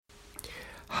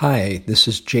Hi, this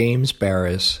is James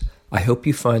Baraz. I hope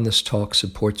you find this talk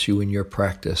supports you in your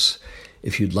practice.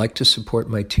 If you'd like to support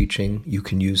my teaching, you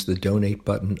can use the donate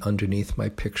button underneath my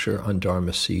picture on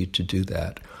Dharma Seed to do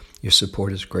that. Your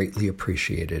support is greatly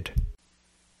appreciated.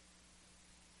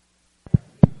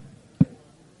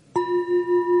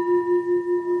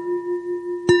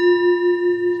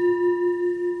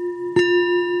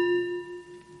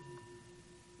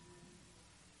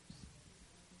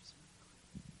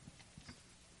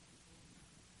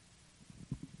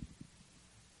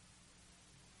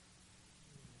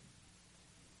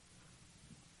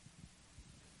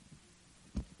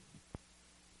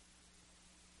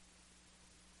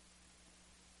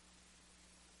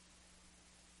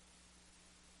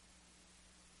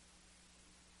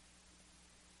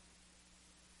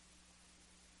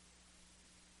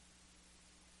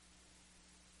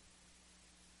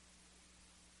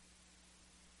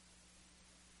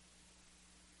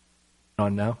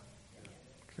 On now?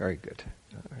 Very good.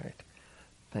 All right.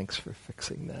 Thanks for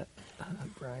fixing that,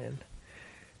 Brian.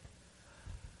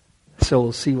 So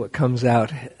we'll see what comes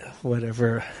out,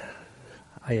 whatever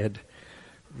I had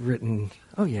written.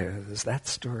 Oh yeah, there's that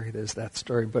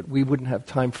story, but we wouldn't have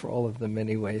time for all of them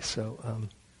anyway, so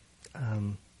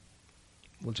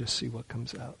we'll just see what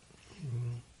comes out.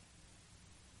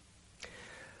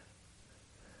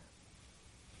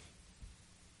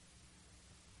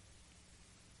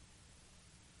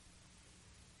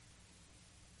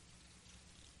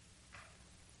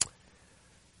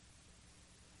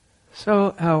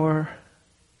 So our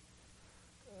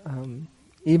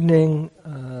evening,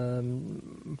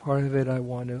 part of it I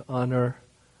want to honor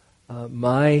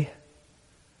my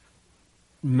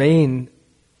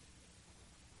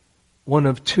one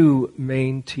of two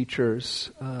main teachers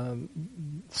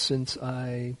since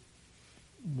I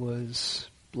was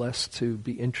blessed to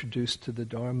be introduced to the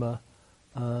Dharma,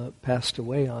 passed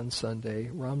away on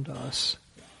Sunday, Ram Dass,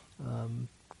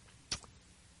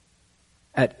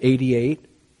 at 88.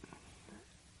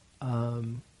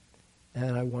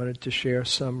 And I wanted to share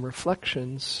some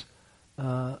reflections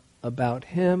about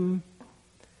him,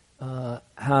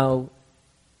 how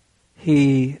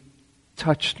he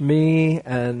touched me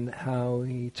and how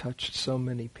he touched so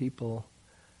many people.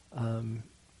 And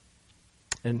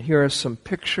here are some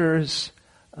pictures.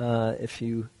 If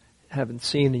you haven't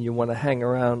seen and you want to hang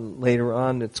around later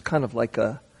on, it's kind of like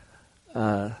a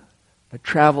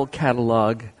travel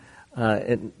catalog.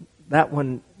 That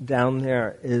one down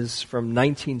there is from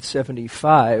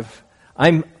 1975.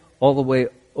 I'm all the way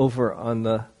over on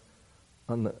the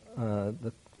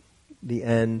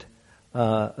end.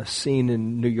 A scene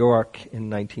in New York in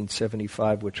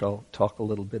 1975, which I'll talk a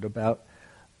little bit about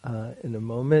in a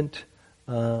moment.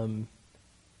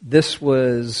 This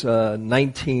was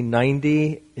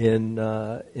 1990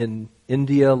 in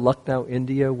India, Lucknow,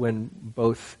 India, when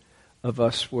both of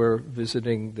us were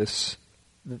visiting this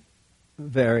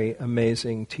very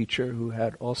amazing teacher who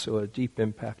had also a deep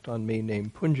impact on me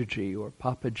named Punjaji or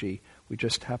Papaji. We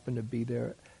just happened to be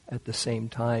there at the same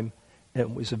time. And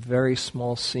it was a very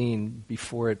small scene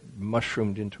before it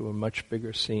mushroomed into a much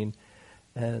bigger scene.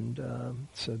 And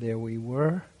so there we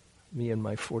were, me in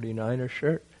my 49er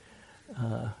shirt,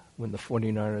 when the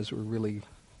 49ers were really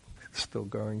still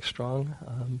going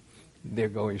strong. They're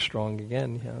going strong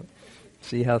again. You know.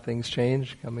 See how things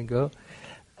change, come and go.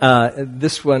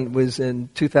 This one was in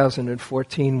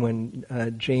 2014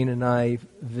 when Jane and I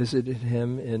visited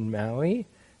him in Maui.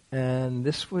 And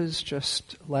this was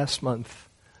just last month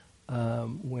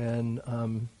when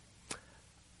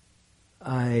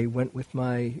I went with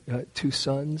my two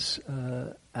sons,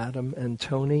 Adam and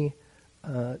Tony,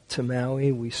 to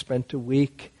Maui. We spent a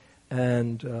week,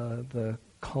 and the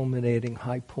culminating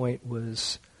high point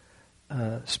was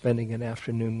spending an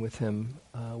afternoon with him,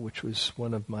 which was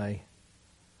one of my...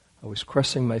 I was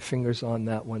crossing my fingers on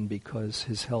that one because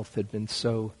his health had been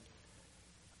so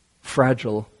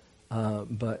fragile,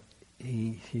 but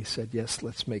he said, yes,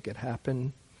 let's make it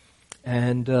happen.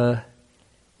 And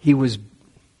he was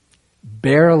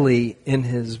barely in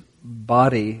his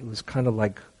body. It was kind of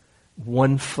like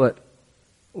one foot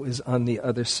was on the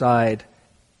other side,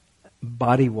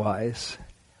 body-wise.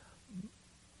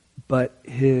 But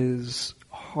his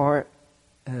heart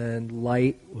and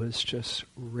light was just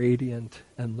radiant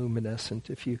and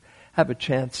luminescent. If you have a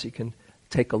chance, you can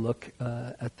take a look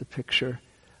at the picture.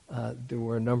 There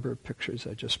were a number of pictures.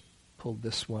 I just pulled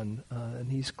this one,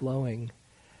 and he's glowing.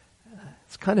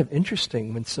 It's kind of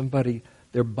interesting when somebody,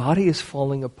 their body is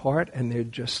falling apart, and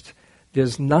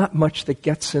there's not much that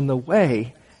gets in the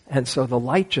way, and so the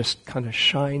light just kind of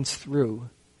shines through,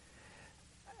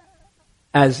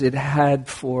 as it had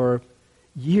for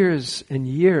years and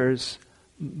years.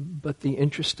 but the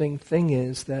interesting thing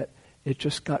is that it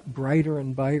just got brighter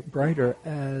and brighter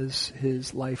as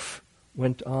his life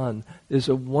went on. There's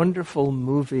a wonderful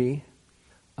movie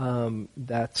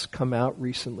that's come out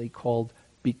recently called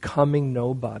Becoming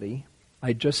Nobody.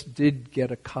 I just did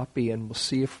get a copy, and we'll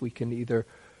see if we can either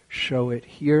show it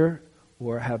here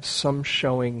or have some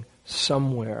showing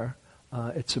somewhere.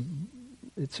 It's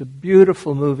a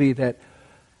beautiful movie that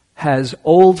has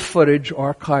old footage,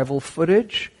 archival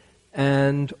footage,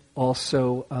 and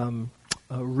also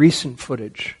recent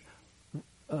footage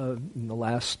in the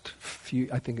last few,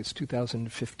 I think it's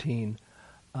 2015.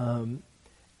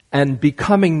 And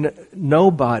Becoming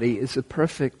Nobody is a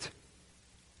perfect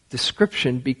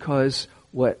description, because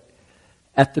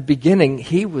at the beginning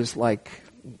he was like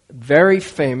very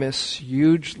famous,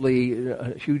 huge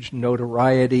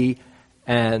notoriety,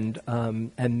 and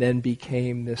then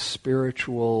became this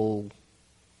spiritual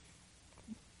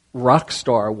rock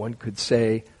star, one could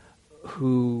say,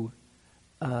 who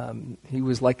he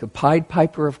was like a Pied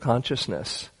Piper of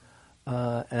consciousness,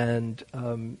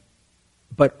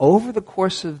 but over the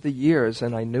course of the years,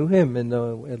 and I knew him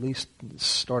at least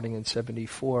starting in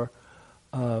 1974,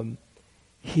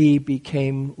 he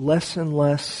became less and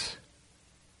less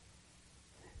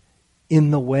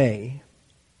in the way.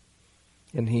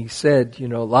 And he said,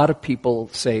 a lot of people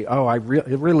say, oh, I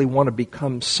really want to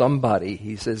become somebody.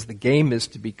 He says the game is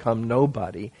to become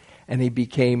nobody. And he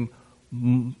became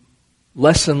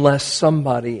less and less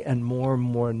somebody and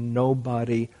more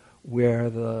nobody, where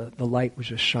the light was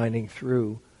just shining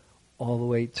through all the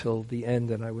way till the end.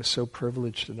 And I was so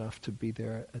privileged enough to be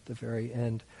there at the very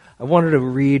end. I wanted to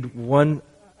read one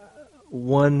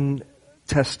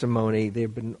testimony.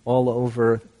 They've been all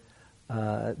over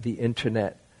the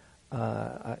internet.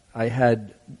 I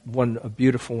had a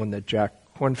beautiful one that Jack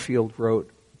Kornfield wrote,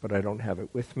 but I don't have it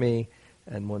with me,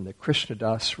 and one that Krishna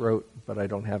Das wrote, but I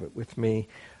don't have it with me.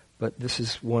 But this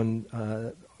is one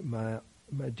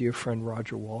my dear friend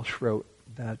Roger Walsh wrote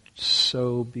that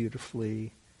so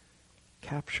beautifully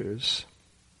captures.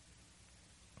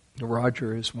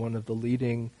 Roger is one of the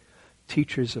leading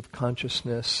teachers of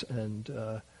consciousness and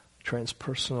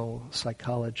transpersonal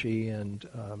psychology, and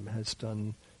has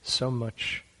done so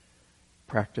much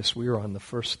practice. We were on the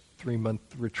first 3-month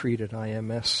retreat at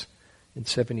IMS in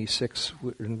 1976,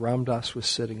 and Ram Dass was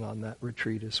sitting on that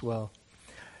retreat as well.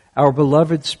 Our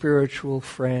beloved spiritual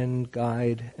friend,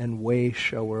 guide, and way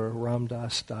shower, Ram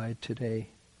Dass, died today.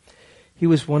 He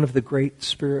was one of the great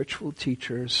spiritual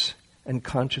teachers and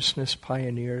consciousness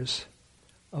pioneers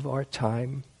of our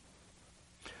time,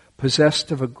 possessed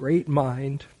of a great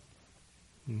mind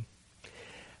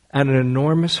and an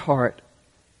enormous heart.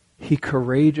 He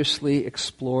courageously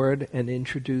explored and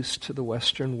introduced to the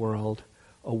Western world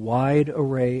a wide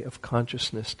array of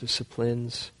consciousness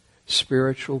disciplines,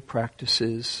 spiritual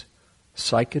practices,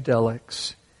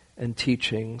 psychedelics, and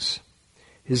teachings.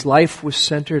 His life was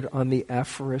centered on the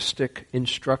aphoristic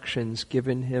instructions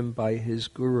given him by his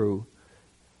guru,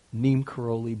 Neem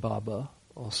Karoli Baba,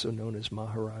 also known as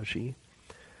Maharaji.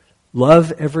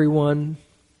 Love everyone,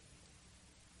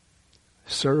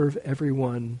 serve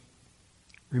everyone,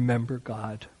 remember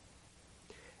God.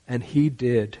 And he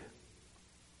did.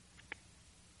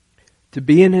 To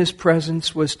be in his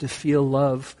presence was to feel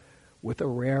love with a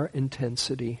rare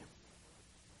intensity.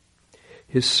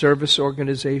 His service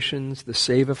organizations, the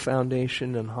Seva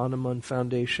Foundation and Hanuman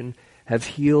Foundation, have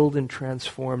healed and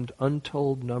transformed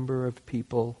untold number of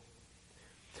people,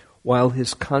 while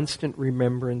his constant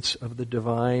remembrance of the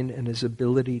divine and his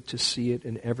ability to see it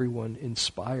in everyone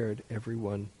inspired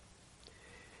everyone.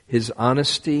 His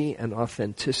honesty and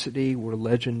authenticity were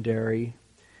legendary,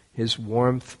 his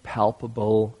warmth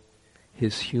palpable,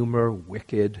 his humor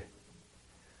wicked.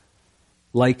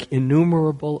 Like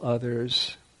innumerable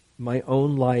others, my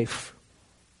own life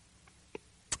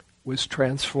was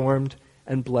transformed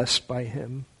and blessed by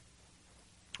him.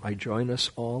 I join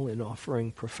us all in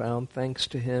offering profound thanks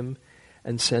to him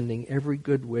and sending every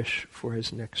good wish for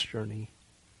his next journey.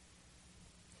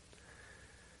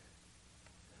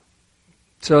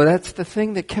 So that's the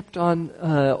thing that kept on,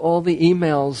 all the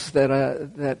emails that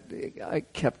I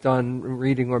kept on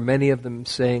reading, or many of them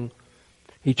saying,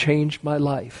 he changed my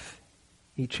life.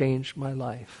 He changed my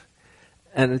life.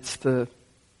 And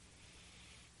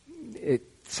it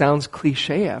sounds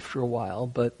cliche after a while,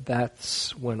 but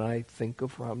that's when I think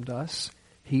of Ram Dass.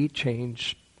 He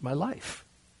changed my life.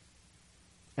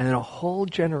 And a whole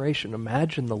generation,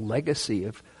 imagine the legacy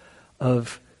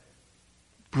of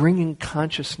bringing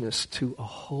consciousness to a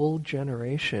whole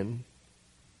generation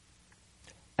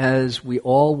as we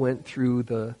all went through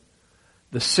the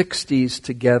 60s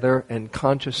together and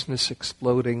consciousness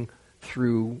exploding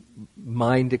through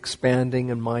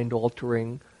mind-expanding and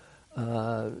mind-altering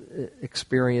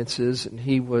experiences. And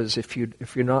he was, if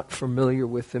you're not familiar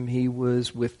with him, he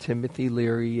was with Timothy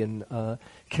Leary and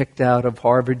kicked out of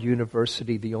Harvard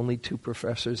University, the only two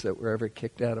professors that were ever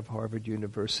kicked out of Harvard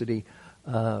University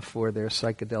for their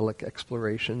psychedelic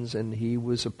explorations. And he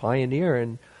was a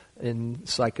pioneer in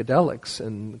psychedelics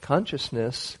and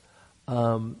consciousness,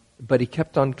 but he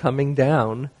kept on coming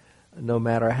down no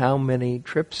matter how many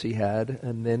trips he had.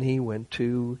 And then he went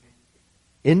to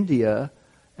India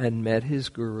and met his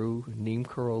guru, Neem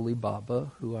Karoli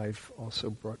Baba, who I've also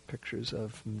brought pictures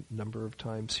of a number of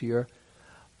times here,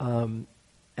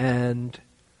 and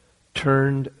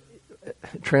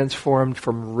transformed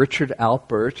from Richard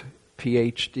Alpert,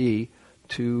 PhD,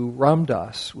 to Ram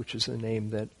Dass, which is the name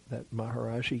that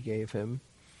Maharaji gave him,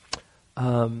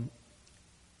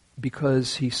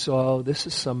 because he saw this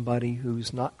is somebody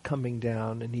who's not coming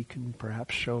down, and he can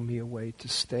perhaps show me a way to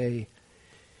stay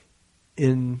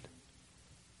in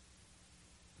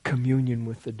communion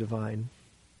with the divine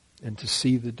and to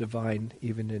see the divine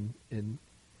even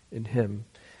in him.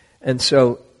 And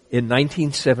so in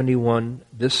 1971,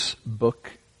 this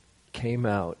book came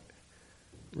out,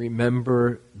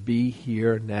 Remember, Be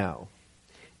Here Now.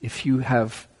 If you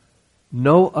have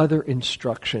no other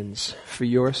instructions for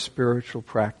your spiritual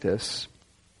practice,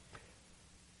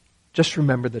 just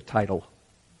remember the title.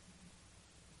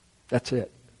 That's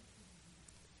it.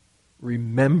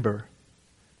 Remember,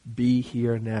 be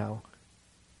here now.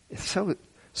 It's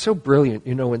so brilliant,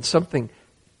 when something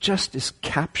just is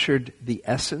captured the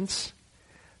essence.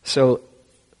 So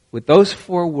with those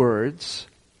 4 words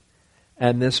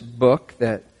and this book,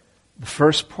 that the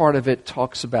first part of it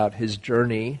talks about his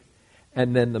journey,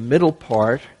 and then the middle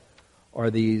part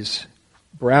are these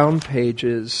brown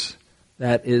pages.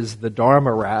 That is the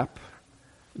Dharma wrap.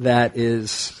 That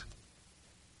is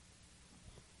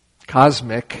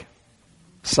cosmic,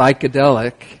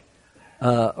 psychedelic,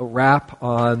 a wrap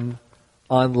on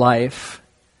life.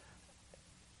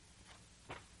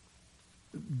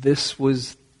 This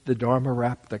was the Dharma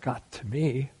wrap that got to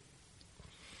me.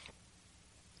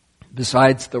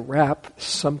 Besides the wrap,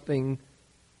 something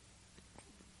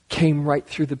came right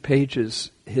through the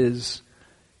pages. His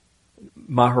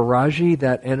Maharaji,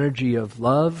 that energy of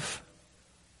love,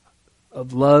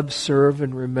 serve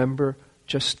and remember,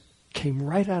 just came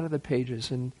right out of the pages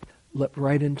and leapt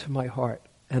right into my heart.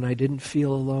 And I didn't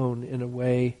feel alone in a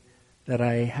way that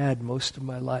I had most of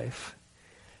my life.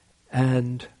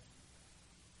 And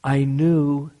I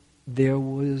knew there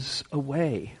was a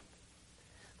way.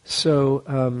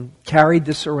 So carried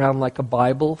this around like a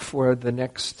Bible for the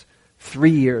next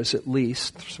 3 years at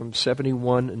least, from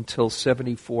 71 until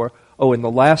 74. Oh, and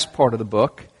the last part of the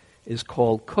book is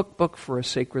called Cookbook for a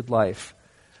Sacred Life.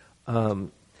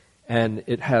 And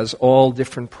it has all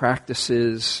different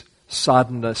practices,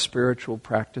 sadhana, spiritual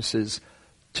practices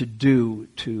to do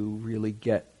to really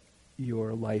get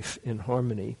your life in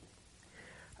harmony.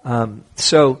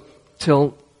 So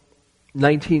till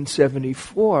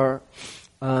 1974,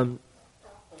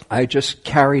 I just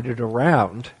carried it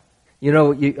around.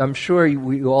 I'm sure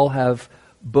we all have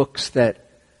books that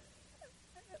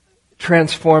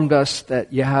transformed us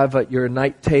that you have at your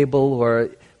night table,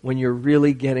 or when you're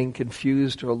really getting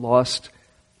confused or lost,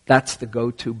 that's the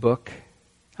go-to book.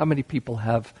 How many people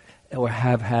have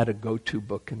had a go-to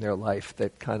book in their life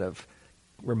that kind of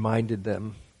reminded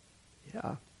them?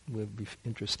 Yeah, it would be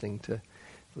interesting if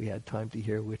we had time to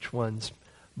hear which ones.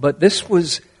 But this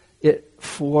was it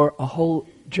for a whole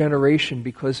generation,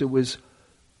 because it was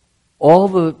all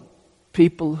the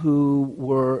people who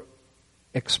were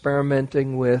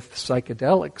experimenting with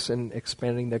psychedelics and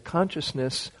expanding their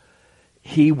consciousness.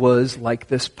 He was like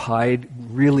this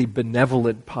really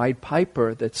benevolent Pied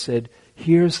Piper that said,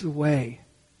 here's the way.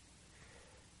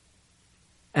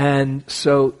 And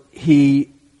so he's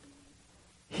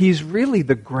really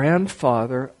the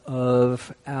grandfather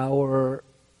of our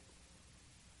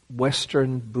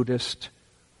Western Buddhist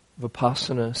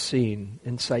Vipassana scene,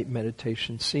 insight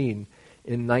meditation scene.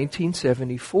 In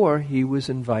 1974, he was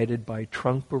invited by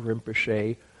Trungpa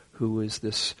Rinpoche, who was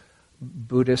this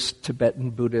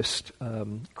Tibetan Buddhist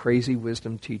crazy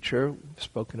wisdom teacher,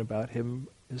 spoken about him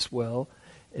as well,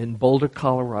 in Boulder,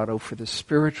 Colorado, for the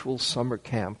spiritual summer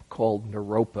camp called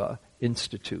Naropa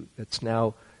Institute. That's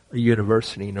now a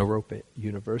university, Naropa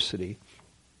University.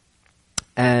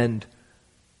 And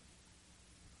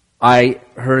I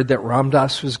heard that Ram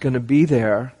Dass was going to be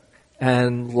there,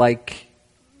 and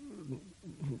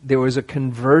there was a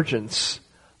convergence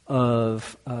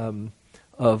of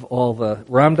all the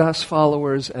Ram Dass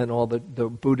followers and all the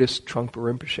Buddhist Trungpa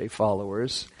Rinpoche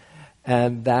followers.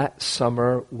 And that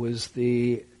summer was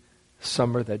the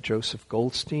summer that Joseph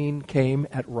Goldstein came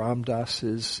at Ram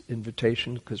Dass's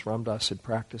invitation, because Ram Dass had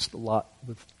practiced a lot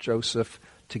with Joseph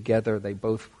together. They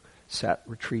both sat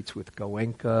retreats with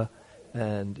Goenka,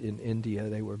 and in India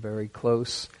they were very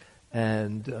close.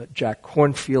 And Jack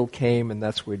Kornfield came, and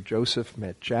that's where Joseph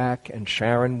met Jack, and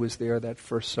Sharon was there that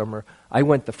first summer. I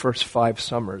went the first 5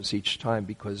 summers each time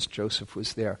because Joseph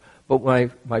was there. But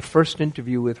my first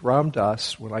interview with Ram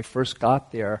Dass, when I first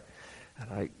got there,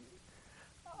 and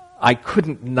I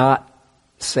couldn't not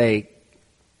say,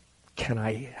 "Can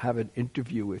I have an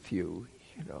interview with you?"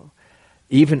 You know,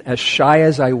 even as shy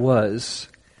as I was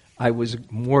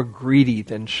more greedy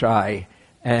than shy.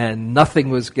 And nothing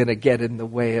was going to get in the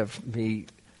way of me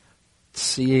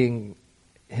seeing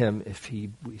him if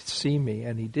he would see me.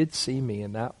 And he did see me,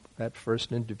 and that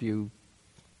first interview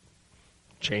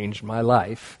changed my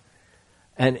life.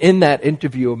 And in that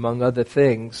interview, among other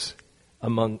things,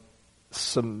 among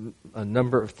a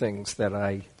number of things that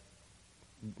I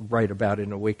write about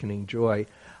in Awakening Joy,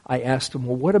 I asked him,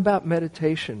 well, what about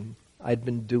meditation? I'd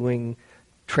been doing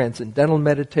transcendental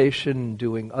meditation,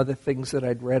 doing other things that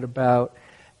I'd read about.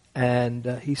 And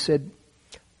he said,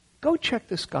 go check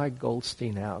this guy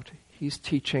Goldstein out. He's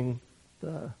teaching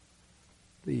the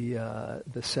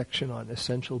section on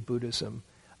essential Buddhism.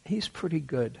 He's pretty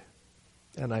good.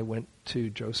 And I went to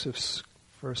Joseph's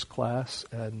first class,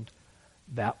 and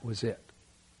that was it.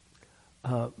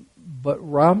 But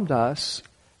Ram Dass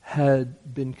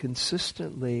had been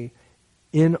consistently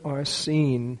in our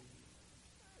scene.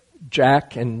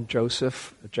 Jack and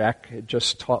Joseph, Jack had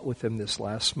just taught with him this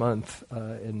last month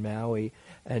in Maui,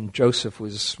 and Joseph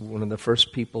was one of the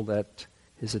first people that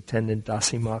his attendant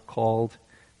Dasima called.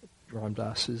 Ram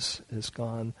Dass is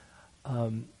gone.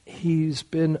 He's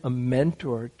been a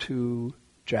mentor to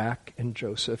Jack and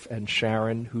Joseph and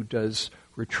Sharon, who does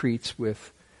retreats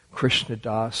with Krishna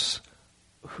Das,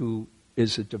 who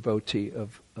is a devotee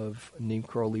of Neem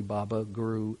Karoli Baba,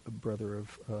 guru, brother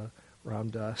of Ram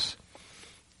Dass.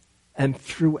 And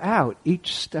throughout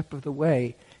each step of the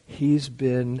way, he's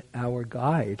been our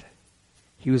guide.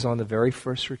 He was on the very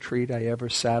first retreat I ever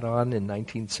sat on in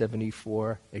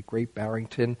 1974 at Great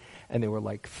Barrington, and there were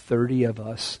like 30 of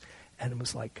us, and it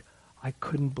was like, I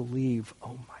couldn't believe,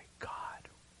 oh my God,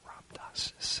 Ram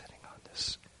Dass is sitting on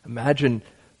this. Imagine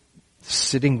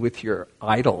sitting with your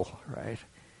idol, right?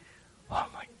 Oh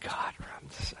my God, Ram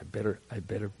Dass, I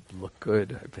better look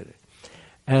good.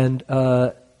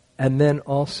 And then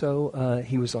also,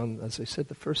 he was on, as I said,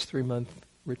 the first 3-month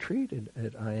retreat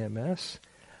at IMS.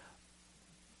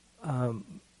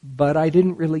 But I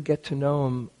didn't really get to know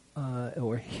him,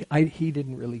 he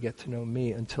didn't really get to know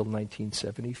me until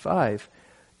 1975.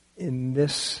 In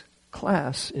this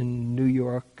class in New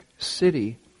York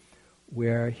City,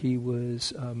 where he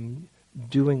was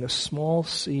doing a small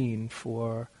scene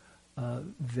for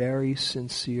very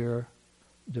sincere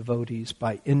devotees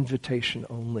by invitation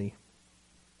only.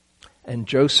 And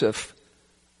Joseph,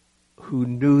 who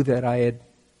knew that I had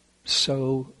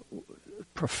so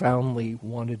profoundly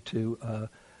wanted to,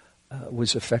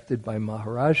 was affected by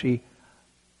Maharaji,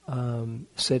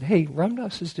 said, hey, Ram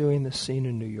Dass is doing this scene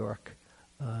in New York.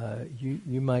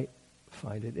 You might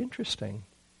find it interesting.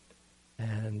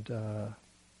 And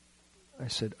I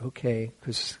said, okay,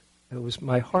 because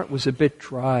my heart was a bit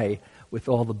dry with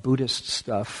all the Buddhist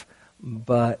stuff,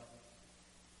 but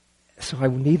so I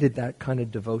needed that kind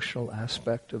of devotional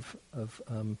aspect of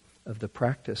the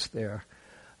practice there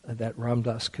that Ram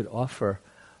Dass could offer.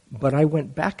 But I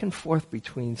went back and forth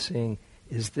between saying,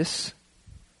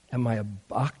 am I a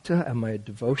bhakta? Am I a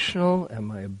devotional?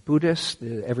 Am I a Buddhist?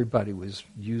 Everybody was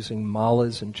using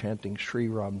malas and chanting Sri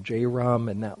Ram, Jai Ram,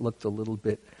 and that looked a little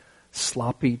bit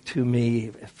sloppy to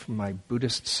me from my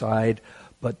Buddhist side,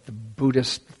 but the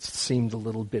Buddhist seemed a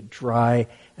little bit dry,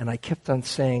 and I kept on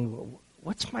saying,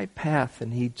 what's my path?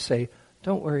 And he'd say,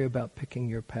 don't worry about picking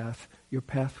your path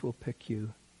will pick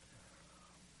you.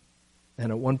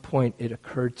 And at one point it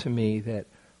occurred to me that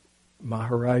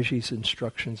Maharaji's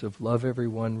instructions of love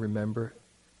everyone, remember,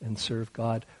 and serve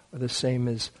God are the same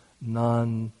as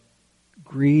non-greed,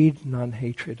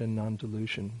 non-hatred, and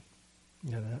non-delusion.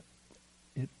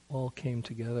 It all came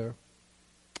together.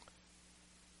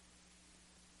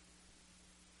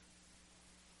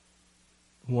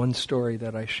 One story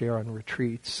that I share on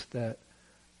retreats that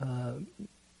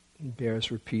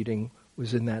bears repeating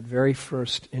was in that very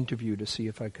first interview to see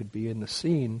if I could be in the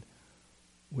scene,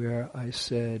 where I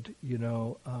said,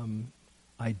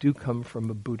 I do come from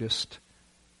a Buddhist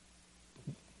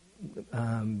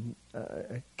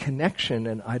connection,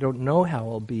 and I don't know how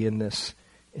I'll be in this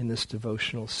in this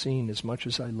devotional scene, as much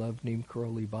as I love Neem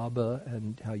Karoli Baba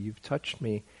and how you've touched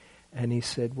me. And he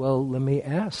said, well, let me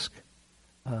ask.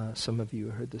 Some of you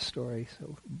heard the story,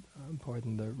 so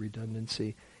pardon the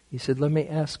redundancy. He said, let me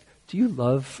ask, do you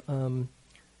love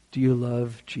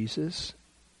Jesus?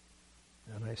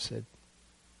 And I said,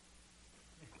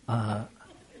 I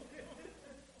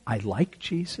like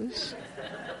Jesus.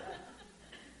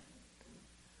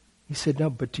 He said, no,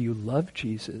 but do you love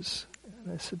Jesus?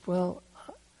 And I said, well,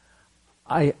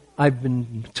 I've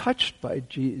been touched by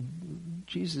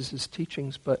Jesus'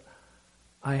 teachings, but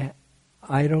I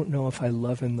don't know if I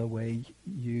love him the way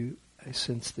I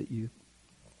sense that you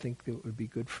think that it would be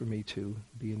good for me to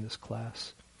be in this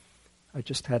class. I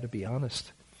just had to be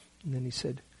honest. And then he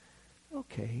said,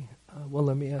 okay, well,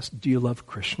 let me ask, do you love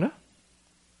Krishna?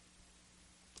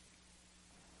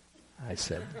 I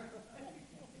said,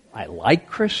 I like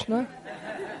Krishna.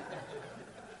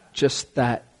 Just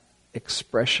that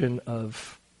expression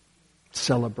of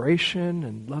celebration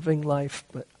and loving life,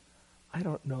 but I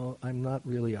don't know, I'm not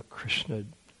really a Krishna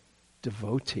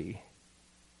devotee.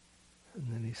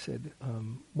 And then he said,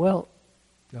 well,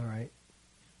 all right,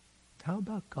 how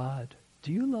about God?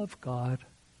 Do you love God?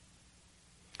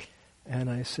 And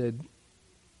I said,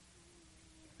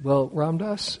 well,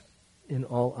 Ramdas, in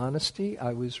all honesty,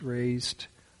 I was raised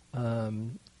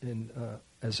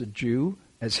as a Jew,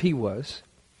 as he was,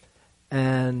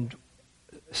 and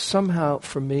somehow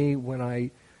for me, when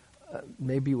I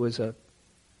maybe was a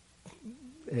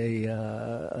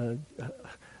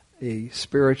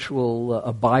spiritual,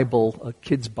 a Bible, a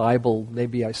kid's Bible,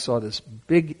 maybe I saw this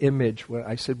big image where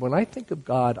I said, when I think of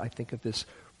God, I think of this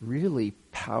really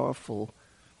powerful,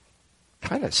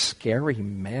 kind of scary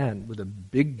man with a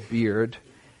big beard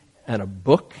and a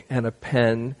book and a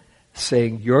pen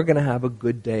saying, you're going to have a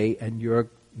good day and you're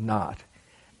not.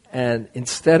 And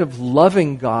instead of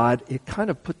loving God, it kind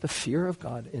of put the fear of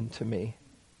God into me.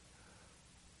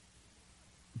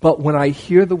 But when I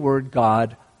hear the word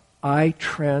God, I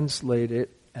translate it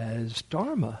as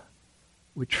Dharma,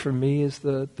 which for me is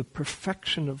the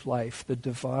perfection of life, the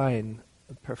divine,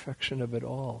 the perfection of it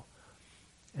all.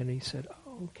 And he said,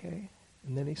 oh, okay.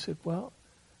 And then he said, well,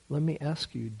 let me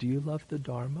ask you, do you love the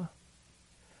Dharma?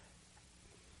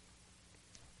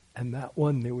 And that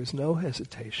one, there was no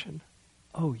hesitation.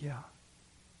 Oh, yeah,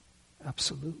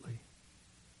 absolutely.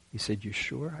 He said, you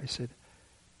sure? I said,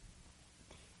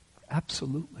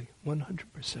 absolutely,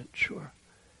 100% sure.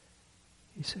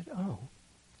 He said, oh.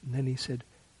 And then he said,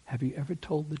 have you ever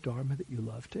told the Dharma that you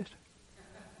loved it?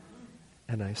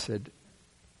 And I said,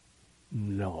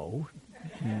 no,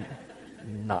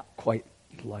 not quite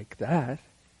like that.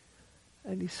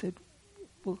 And he said,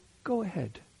 well, go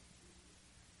ahead.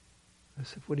 I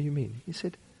said, what do you mean? He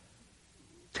said,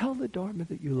 tell the Dharma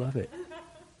that you love it.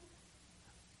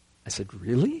 I said,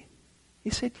 really? He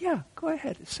said, yeah, go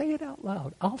ahead, say it out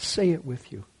loud. I'll say it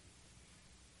with you.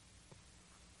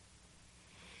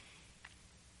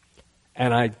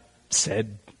 And I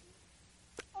said,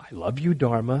 I love you,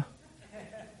 Dharma.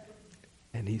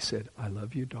 And he said, I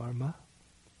love you, Dharma.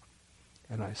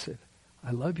 And I said,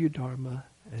 I love you, Dharma.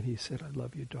 And he said, I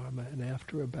love you, Dharma. And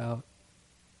after about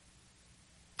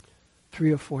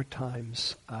 3 or 4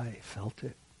 times, I felt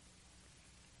it.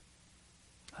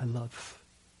 I love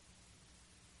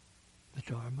the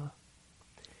Dharma.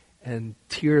 And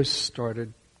tears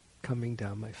started coming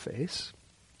down my face.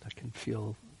 I can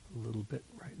feel a little bit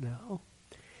right now.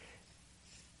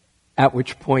 At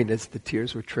which point, as the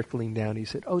tears were trickling down, he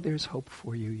said, oh, there's hope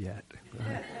for you yet.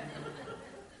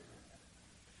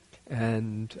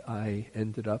 And I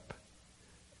ended up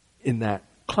in that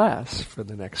class for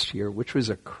the next year, which was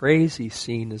a crazy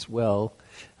scene as well.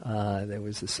 There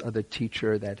was this other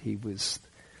teacher that he was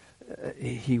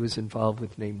involved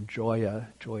with named Joya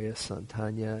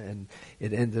Santana, and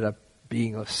it ended up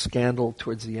being a scandal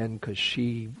towards the end because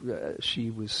she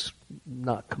was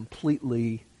not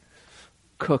completely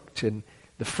cooked. And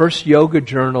the first yoga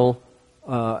journal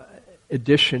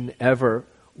edition ever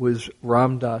was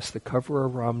Ramdas, the cover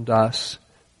of Ramdas,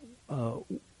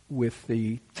 with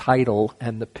the title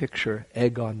and the picture,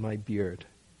 Egg on My Beard,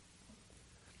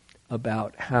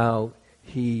 about how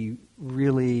he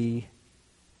really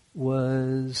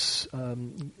went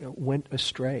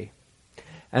astray.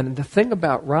 And the thing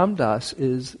about Ramdas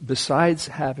is, besides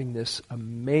having this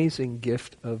amazing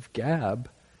gift of gab,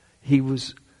 he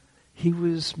was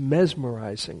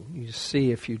mesmerizing. You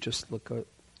see, if you just look at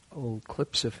old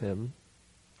clips of him,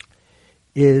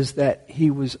 is that he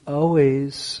was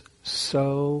always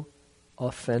so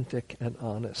authentic and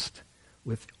honest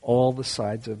with all the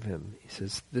sides of him. He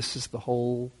says, this is the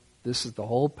whole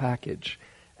package.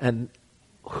 And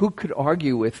who could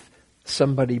argue with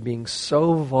somebody being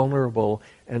so vulnerable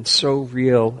and so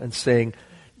real and saying,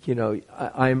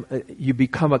 you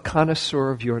become a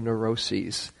connoisseur of your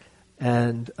neuroses,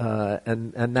 and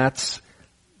that's,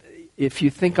 if you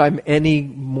think I'm any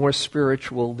more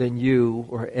spiritual than you,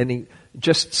 or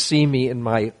just see me in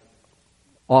my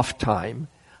off time.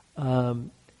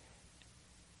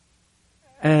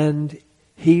 And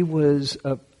he was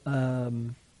a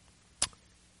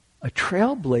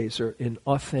trailblazer in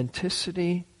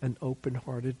authenticity and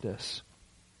open-heartedness.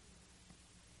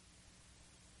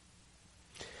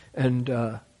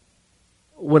 And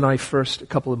when I first, a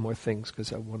couple of more things,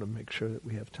 because I want to make sure that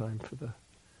we have time for the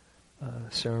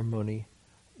ceremony.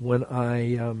 When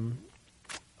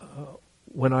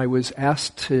I was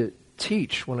asked to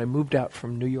teach, when I moved out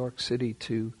from New York City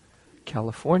to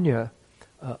California,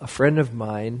 a friend of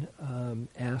mine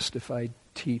asked if I'd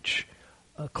teach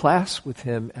a class with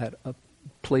him at a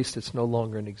place that's no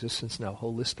longer in existence now,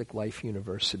 Holistic Life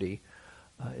University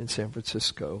in San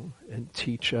Francisco, and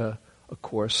teach a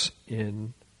course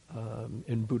in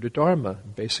Buddha Dharma,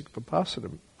 basic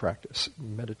Vipassana practice,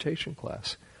 meditation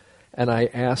class. And I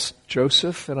asked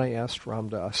Joseph and I asked Ram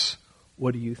Dass,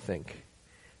 what do you think?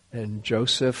 And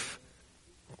Joseph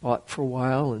thought for a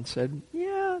while and said,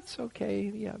 yeah, it's okay.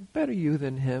 Yeah, better you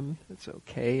than him. It's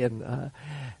okay. And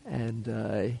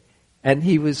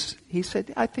he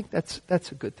said, I think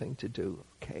that's a good thing to do.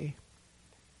 Okay.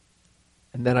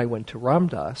 And then I went to Ram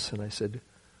Dass and I said,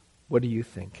 what do you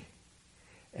think?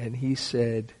 And he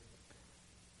said,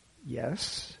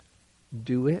 yes,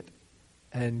 do it,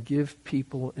 and give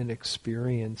people an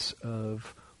experience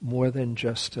of more than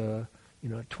just a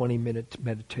 20-minute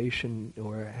meditation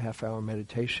or a half-hour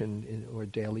meditation or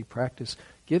daily practice.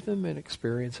 Give them an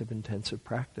experience of intensive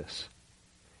practice.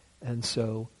 And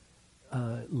so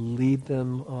lead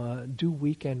them, do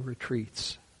weekend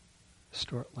retreats.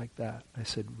 Start like that. I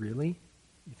said, really?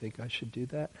 You think I should do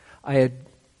that? I had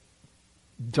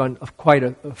done quite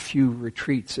a few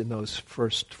retreats in those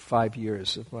first 5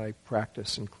 years of my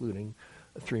practice, including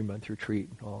a 3-month retreat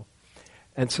and all.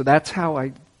 And so that's how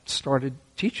I started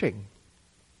teaching.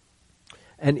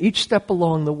 And each step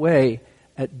along the way,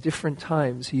 at different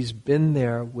times, he's been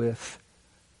there with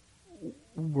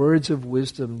words of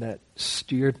wisdom that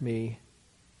steered me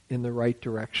in the right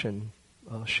direction.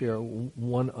 I'll share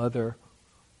one other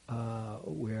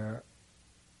where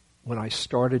when I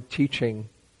started teaching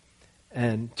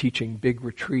big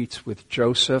retreats with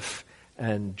Joseph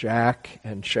and Jack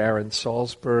and Sharon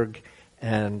Salzberg,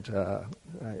 and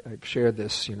I've shared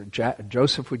this.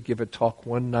 Joseph would give a talk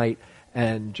one night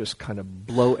and just kind of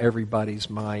blow everybody's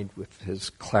mind with his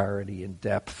clarity and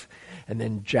depth, and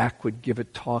then Jack would give a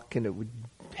talk and it would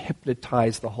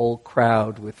hypnotize the whole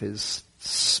crowd with his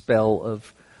spell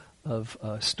of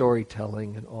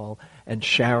storytelling and all, and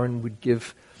Sharon would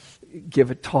give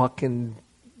a talk and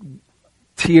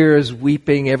tears,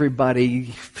 weeping, everybody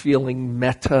feeling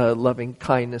metta, loving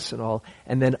kindness and all.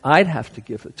 And then I'd have to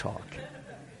give a talk.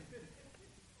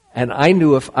 And I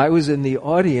knew if I was in the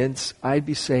audience, I'd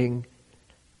be saying,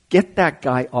 get that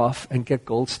guy off and get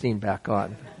Goldstein back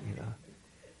on.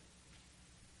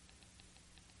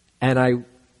 And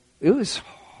it was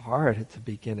hard at the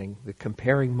beginning. The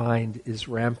comparing mind is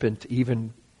rampant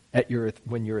even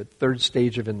when you're at third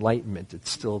stage of enlightenment. It's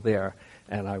still there.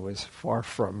 And I was far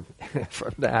from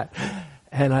that.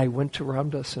 And I went to Ram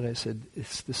Dass and I said,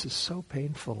 this is so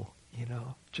painful,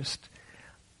 just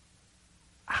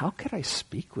how could I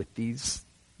speak with these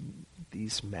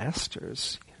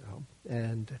masters,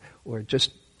 or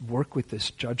just work with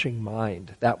this judging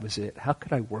mind? That was it. How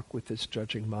could I work with this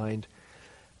judging mind?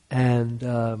 And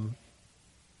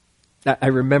I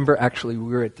remember actually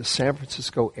we were at the San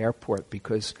Francisco airport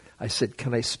because I said,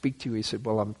 can I speak to you? He said,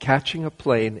 well, I'm catching a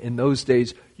plane. In those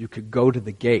days, you could go to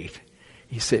the gate.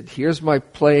 He said, here's my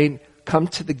plane. Come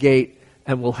to the gate,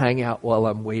 and we'll hang out while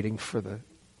I'm waiting for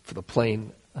the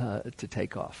plane to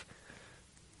take off.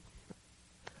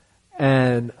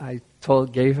 And I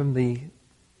gave him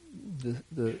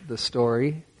the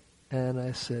story, and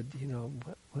I said,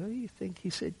 what do you think?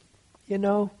 He said,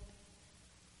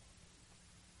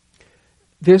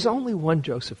 there's only one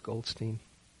Joseph Goldstein.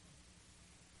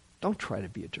 Don't try to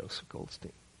be a Joseph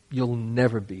Goldstein. You'll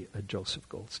never be a Joseph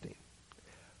Goldstein.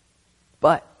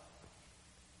 But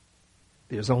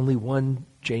there's only one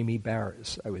Jamie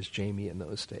Baraz. I was Jamie in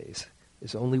those days.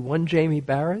 There's only one Jamie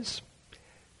Baraz.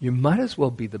 You might as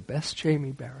well be the best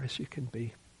Jamie Baraz you can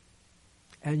be.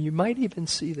 And you might even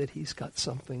see that he's got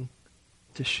something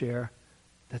to share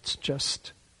that's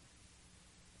just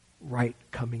right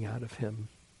coming out of him.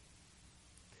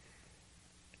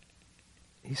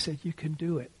 He said, you can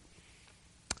do it.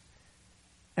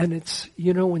 And it's,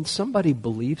 when somebody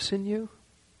believes in you,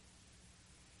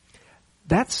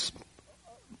 that's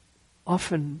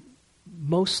often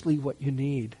mostly what you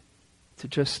need, to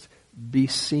just be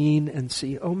seen and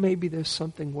see, oh, maybe there's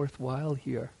something worthwhile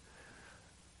here.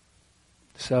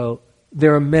 So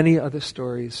there are many other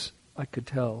stories I could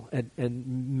tell,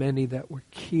 and many that were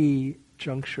key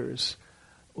junctures.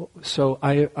 So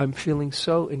I'm feeling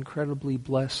so incredibly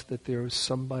blessed that there was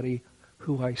somebody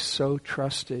who I so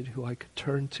trusted, who I could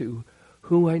turn to,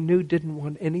 who I knew didn't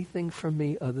want anything from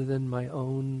me other than my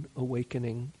own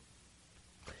awakening.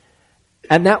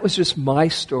 And that was just my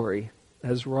story.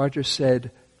 As Roger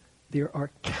said, there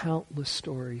are countless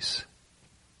stories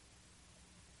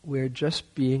where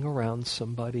just being around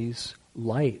somebody's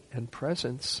light and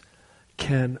presence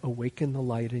can awaken the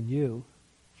light in you.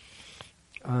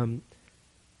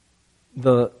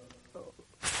 The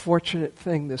fortunate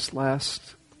thing this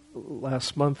last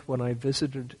month when I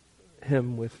visited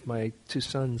him with my two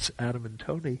sons, Adam and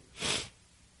Tony,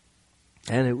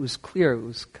 and it was clear it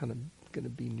was kind of going to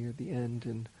be near the end,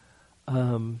 and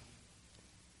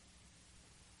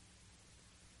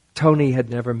Tony had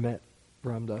never met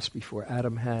Ram Dass before.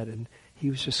 Adam had, and he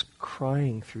was just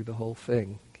crying through the whole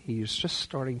thing. He was just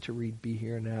starting to read Be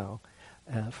Here Now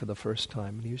for the first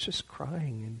time, and he was just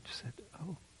crying and said,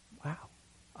 oh, wow,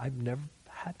 I've never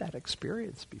had that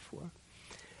experience before.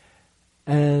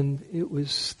 And it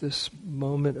was this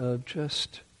moment of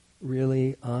just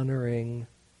really honoring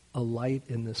a light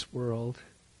in this world.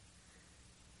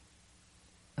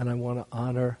 And I want to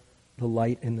honor the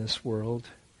light in this world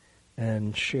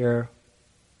and share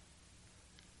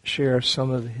some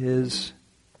of his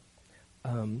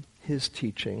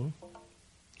teaching.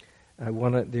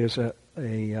 There's an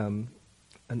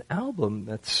album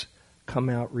that's come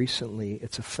out recently.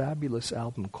 It's a fabulous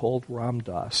album called Ram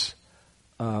Dass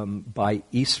by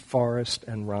East Forest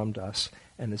and Ram Dass,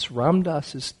 and it's Ram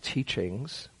Dass's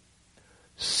teachings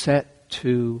set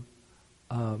to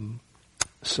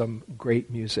some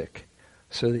great music.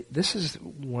 So this is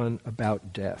one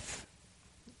about death.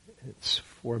 It's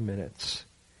 4 minutes,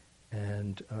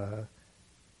 and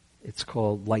it's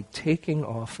called Like Taking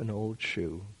Off an Old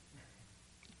Shoe.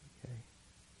 Okay.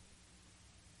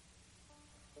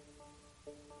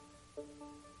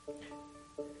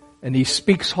 And he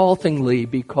speaks haltingly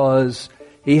because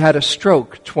he had a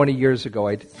stroke 20 years ago.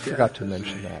 I forgot to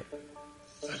mention that.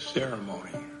 A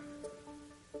ceremony.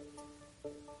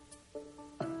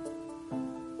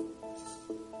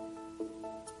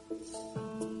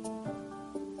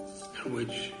 In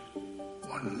which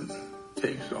one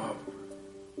takes off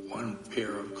one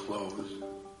pair of clothes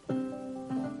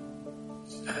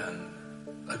and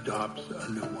adopts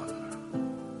a new one.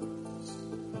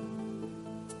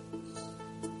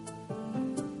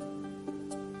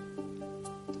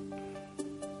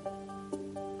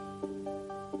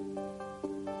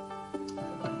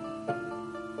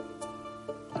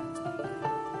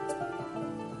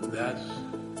 That's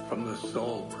from the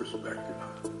soul perspective.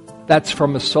 That's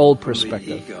from a soul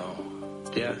perspective. The ego,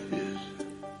 death is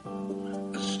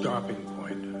a stopping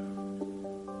point.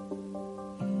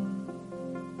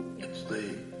 It's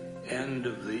the end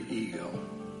of the ego.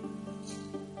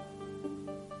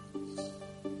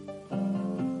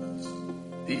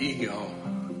 The ego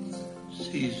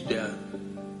sees death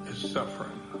as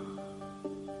suffering.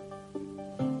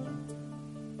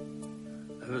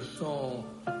 And the soul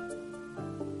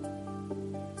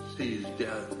sees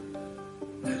death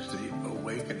as the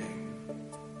awakening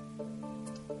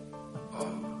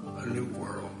of a new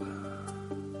world,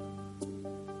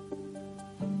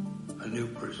 a new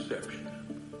perception.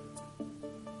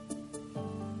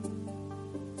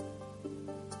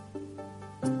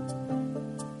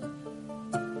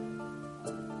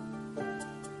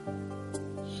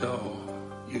 So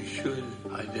you should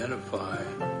identify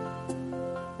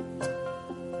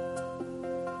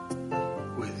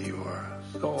with your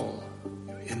soul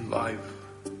in life.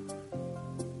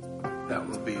 That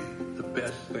will be the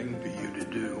best thing for you to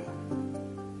do,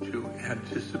 to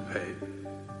anticipate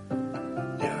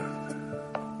death.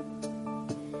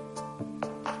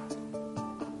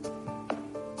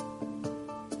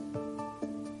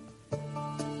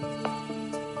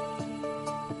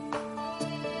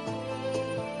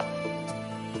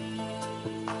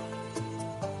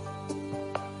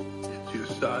 It's your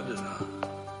sadhana.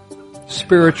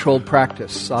 Spiritual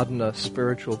practice, sadhana,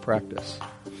 spiritual practice.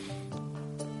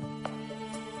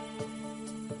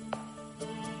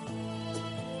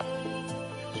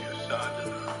 It's your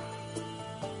sadhana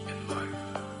in life.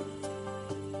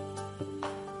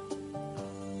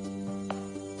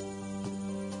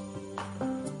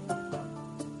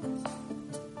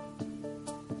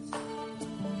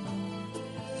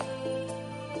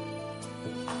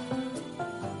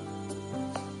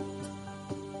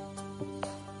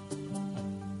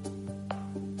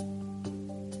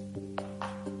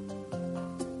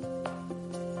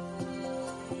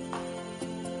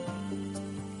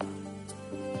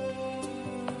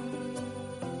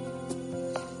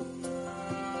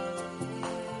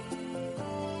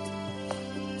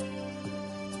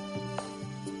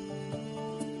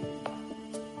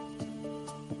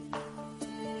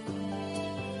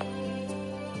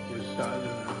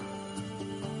 sadhana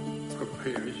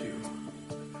prepares you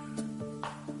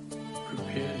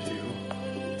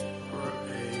for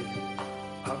a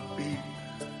upbeat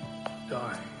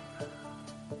dying.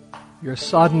 Your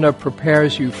sadhana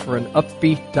prepares you for an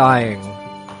upbeat dying. Your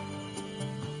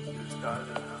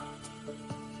sadhana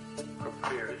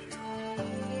prepares you.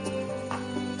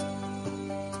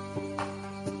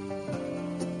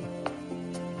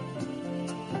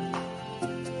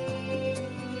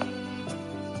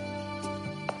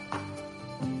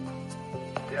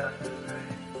 Death is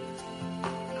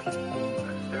a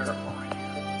ceremony.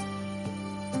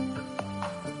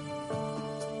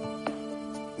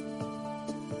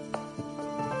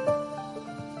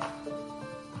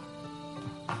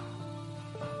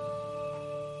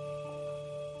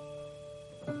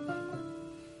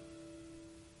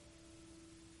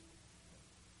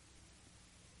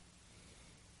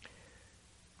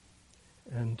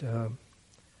 And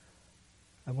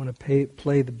I want to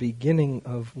play the beginning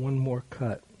of one more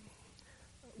cut,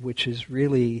 which is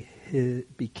really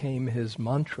became his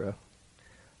mantra.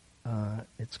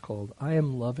 It's called, I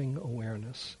am loving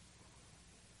awareness.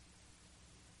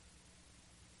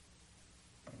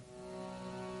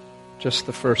 Just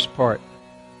the first part.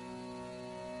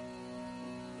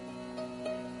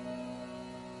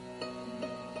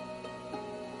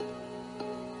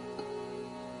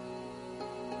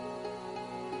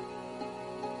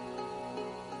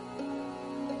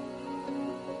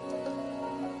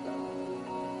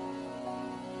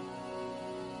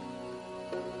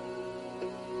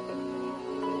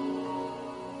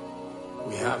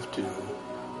 We have to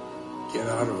get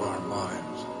out of our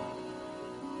minds.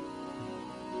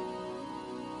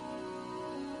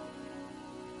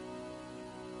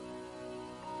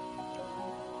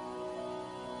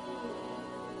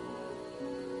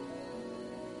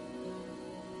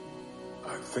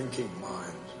 Our thinking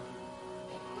minds.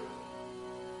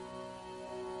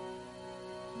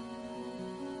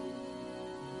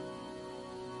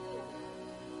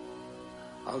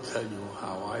 I'll tell you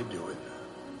how I do it.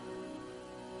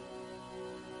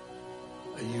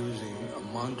 Using a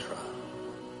mantra,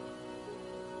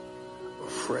 a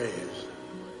phrase.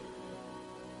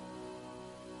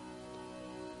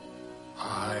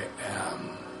 I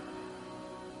am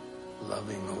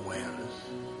loving awareness.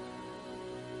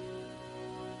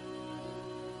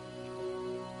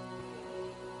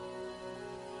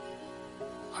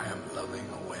 I am loving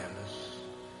awareness.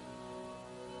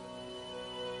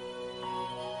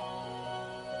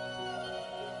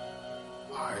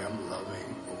 I am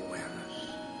loving awareness.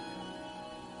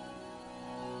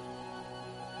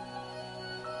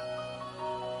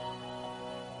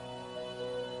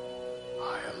 I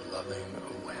am loving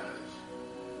awareness.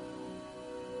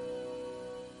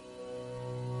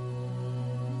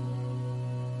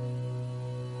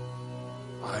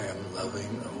 I am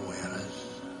loving awareness.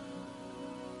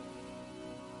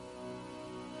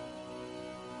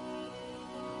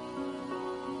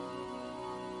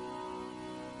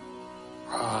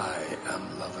 I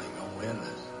am loving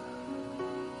awareness.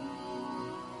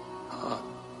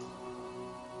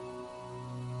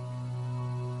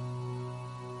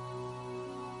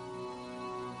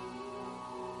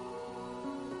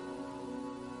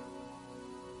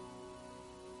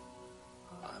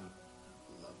 I'm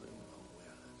loving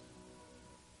awareness.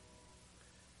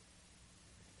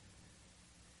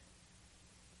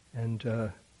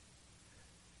 And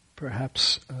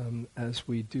perhaps as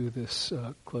we do this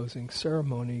closing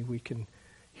ceremony, we can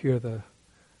hear the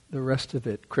rest of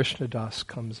it. Krishna Das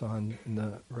comes on, and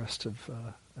the rest of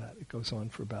that, it goes on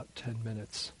for about 10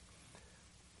 minutes.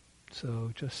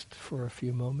 So just for a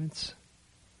few moments,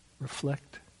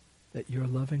 reflect that you're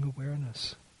loving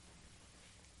awareness.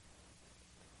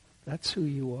 That's who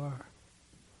you are.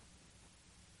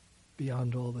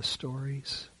 Beyond all the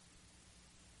stories,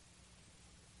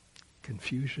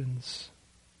 confusions,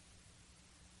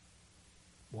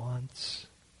 wants,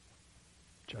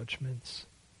 judgments.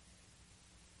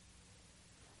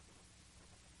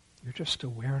 You're just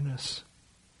awareness,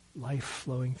 life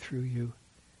flowing through you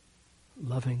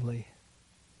lovingly.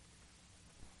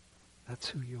 That's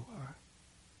who you are.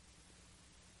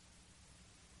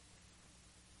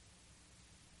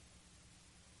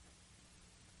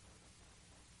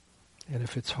 And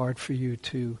if it's hard for you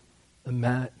to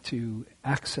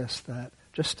access that,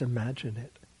 just imagine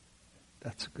it.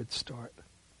 That's a good start.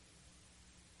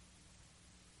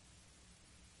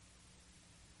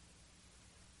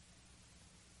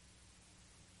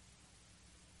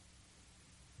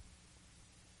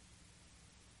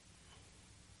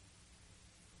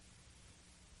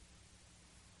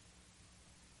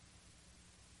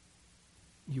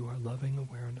 You are loving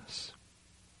awareness.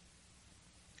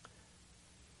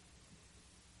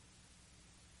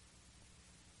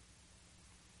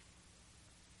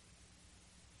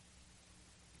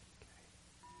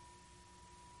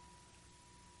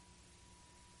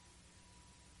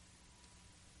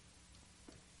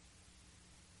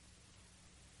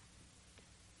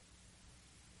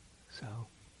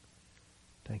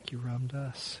 Thank you, Ram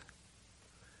Dass.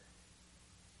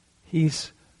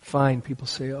 He's fine. People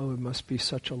say, oh, it must be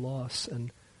such a loss.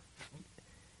 And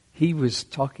he was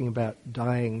talking about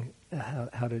dying,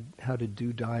 how to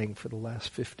do dying for the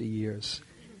last 50 years.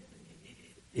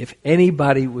 If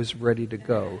anybody was ready to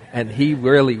go, and he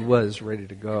really was ready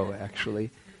to go, actually,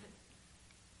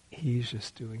 he's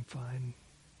just doing fine.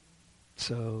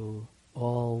 So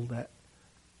all that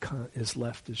is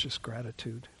left is just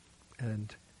gratitude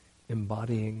and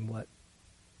embodying what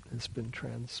has been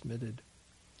transmitted.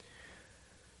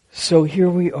 So here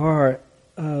we are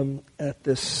at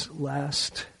this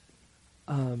last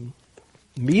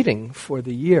meeting for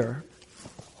the year,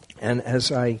 and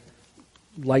as I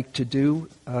like to do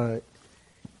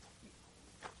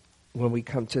when we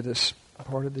come to this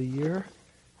part of the year,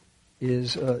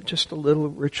 is just a little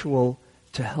ritual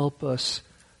to help us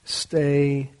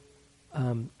stay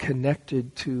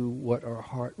connected to what our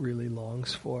heart really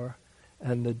longs for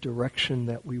and the direction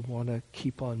that we want to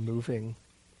keep on moving.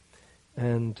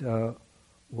 And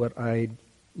what I'd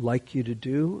like you to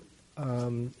do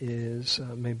is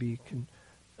maybe you can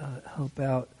help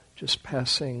out just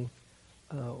passing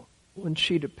one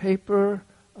sheet of paper,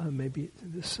 maybe to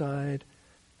the side,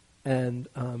 and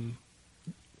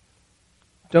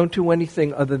don't do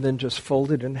anything other than just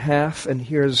fold it in half. And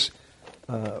here's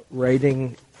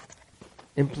writing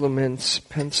implements,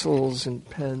 pencils and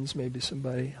pens. Maybe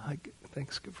somebody.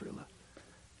 Thanks, Gavrila.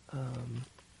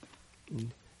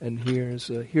 And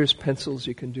here's pencils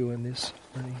you can do in this.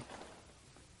 Honey.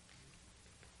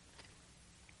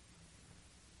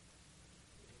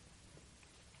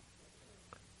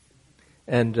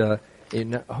 And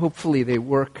hopefully they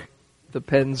work. The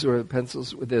pens or the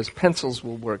pencils. There's pencils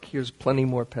will work. Here's plenty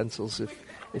more pencils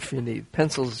if you need.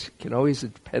 Pencils can always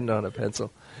depend on a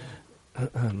pencil. Yeah,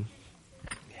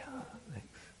 thanks.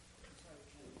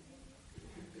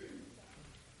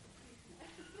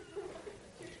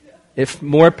 If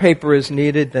more paper is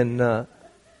needed, then.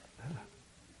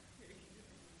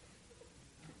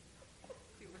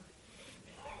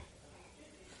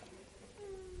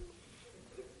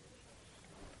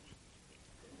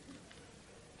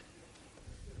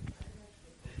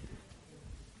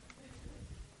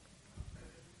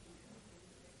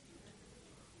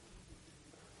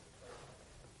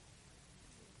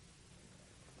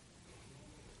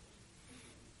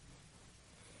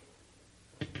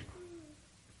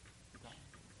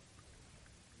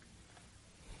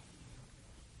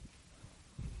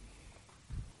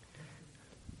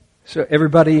 So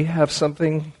everybody have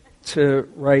something to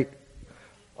write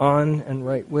on and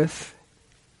write with?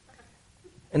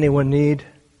 Anyone need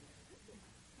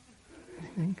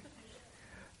anything?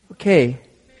 Okay.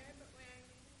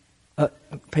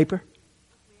 Paper?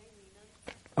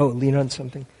 Oh, lean on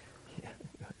something.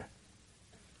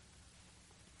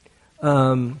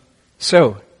 Yeah.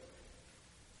 So,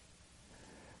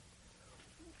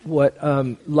 what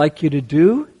I'd like you to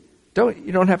do,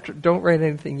 don't write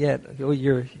anything yet.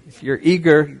 If you're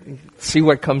eager, see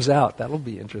what comes out. That'll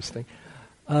be interesting.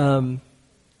 So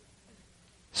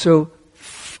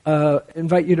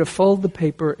invite you to fold the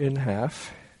paper in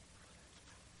half.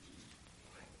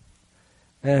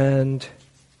 And,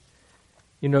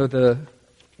 the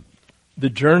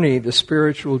journey, the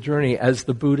spiritual journey, as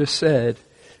the Buddha said,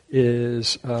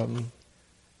 is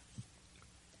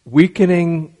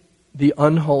weakening the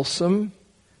unwholesome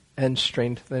and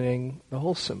strengthening the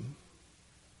wholesome.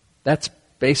 That's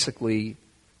basically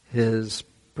his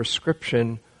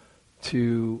prescription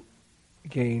to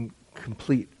gain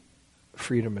complete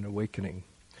freedom and awakening.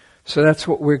 So that's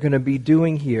what we're going to be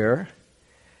doing here.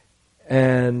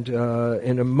 And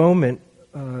in a moment,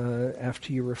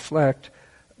 after you reflect,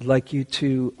 I'd like you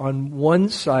to, on one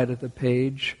side of the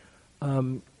page,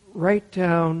 write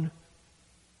down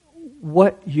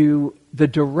the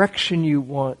direction you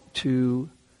want to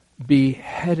be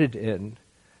headed in.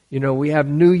 We have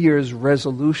New Year's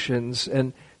resolutions,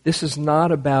 and this is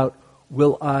not about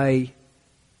will I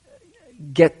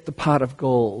get the pot of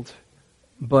gold,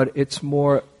 but it's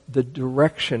more the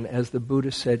direction, as the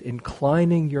Buddha said,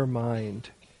 inclining your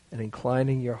mind and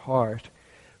inclining your heart.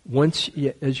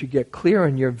 As you get clear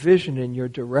on your vision and your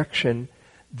direction,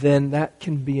 then that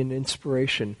can be an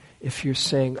inspiration. If you're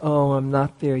saying, oh, I'm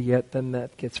not there yet, then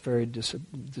that gets very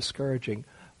discouraging.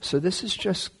 So this is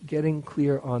just getting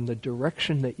clear on the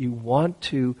direction that you want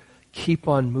to keep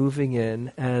on moving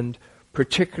in, and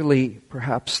particularly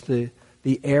perhaps the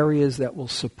areas that will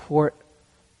support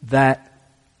that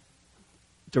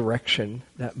direction,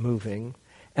 that moving.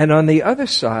 And on the other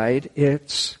side,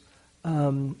 it's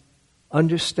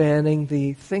understanding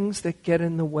the things that get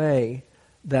in the way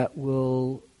that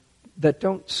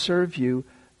don't serve you,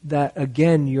 that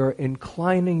again you're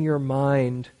inclining your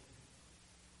mind,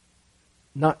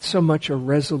 not so much a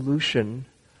resolution,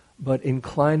 but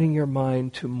inclining your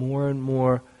mind to more and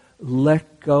more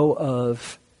let go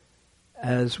of,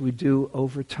 as we do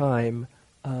over time,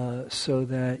 so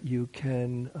that you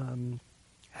can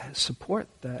support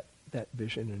that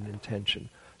vision and intention.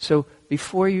 So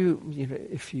before you know,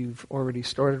 if you've already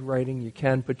started writing, you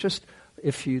can, but just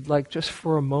if you'd like, just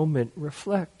for a moment,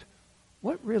 reflect.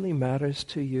 What really matters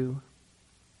to you?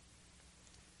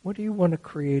 What do you want to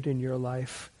create in your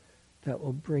life that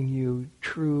will bring you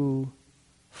true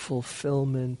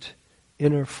fulfillment,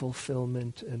 inner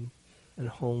fulfillment and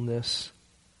wholeness?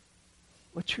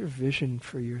 What's your vision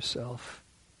for yourself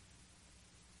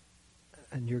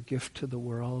and your gift to the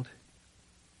world?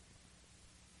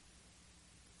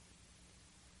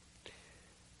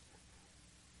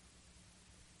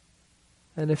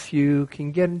 And if you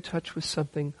can get in touch with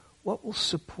something, what will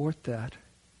support that?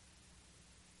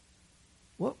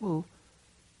 What will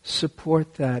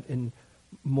support that in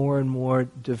more and more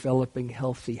developing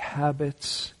healthy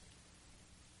habits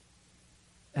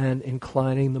and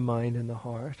inclining the mind and the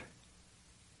heart?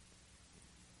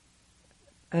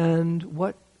 And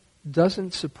what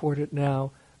doesn't support it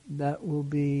now that will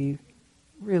be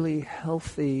really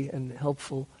healthy and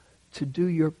helpful to do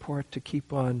your part to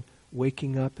keep on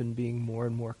waking up and being more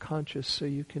and more conscious, so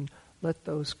you can let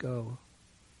those go.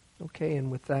 Okay, and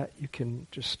with that you can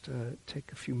just take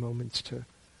a few moments to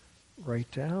write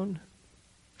down,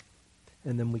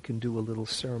 and then we can do a little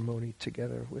ceremony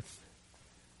together with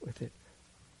it.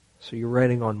 So you're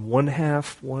writing on one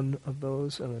half one of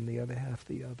those, and on the other half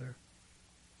the other.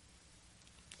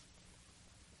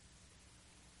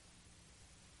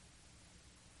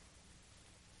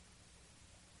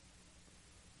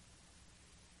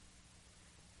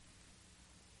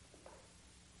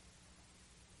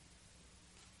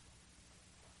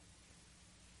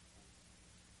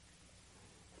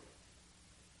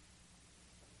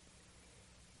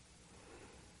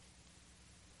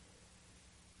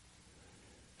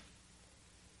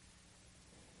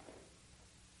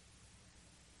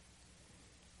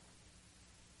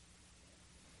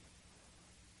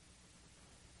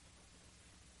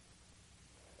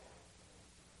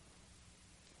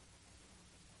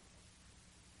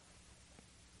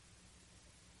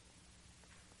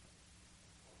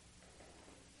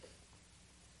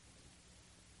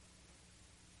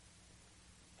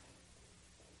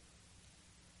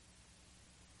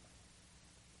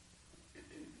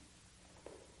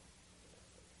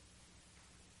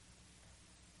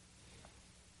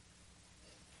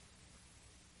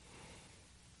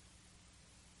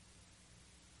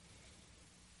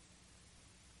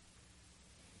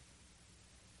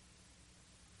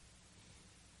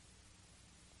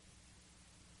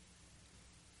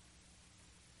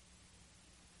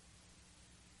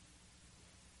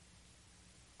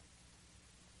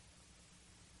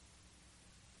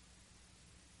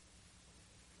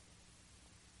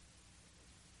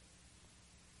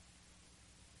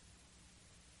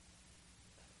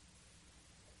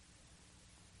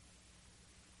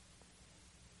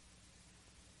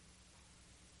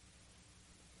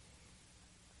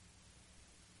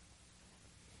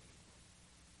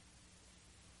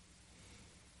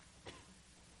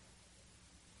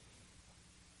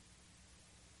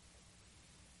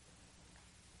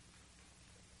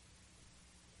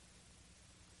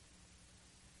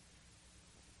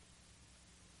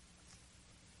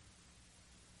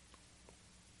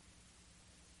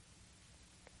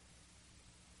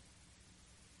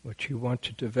 What you want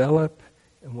to develop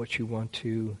and what you want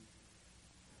to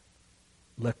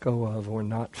let go of or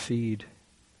not feed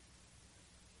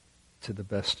to the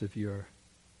best of your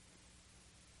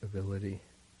ability.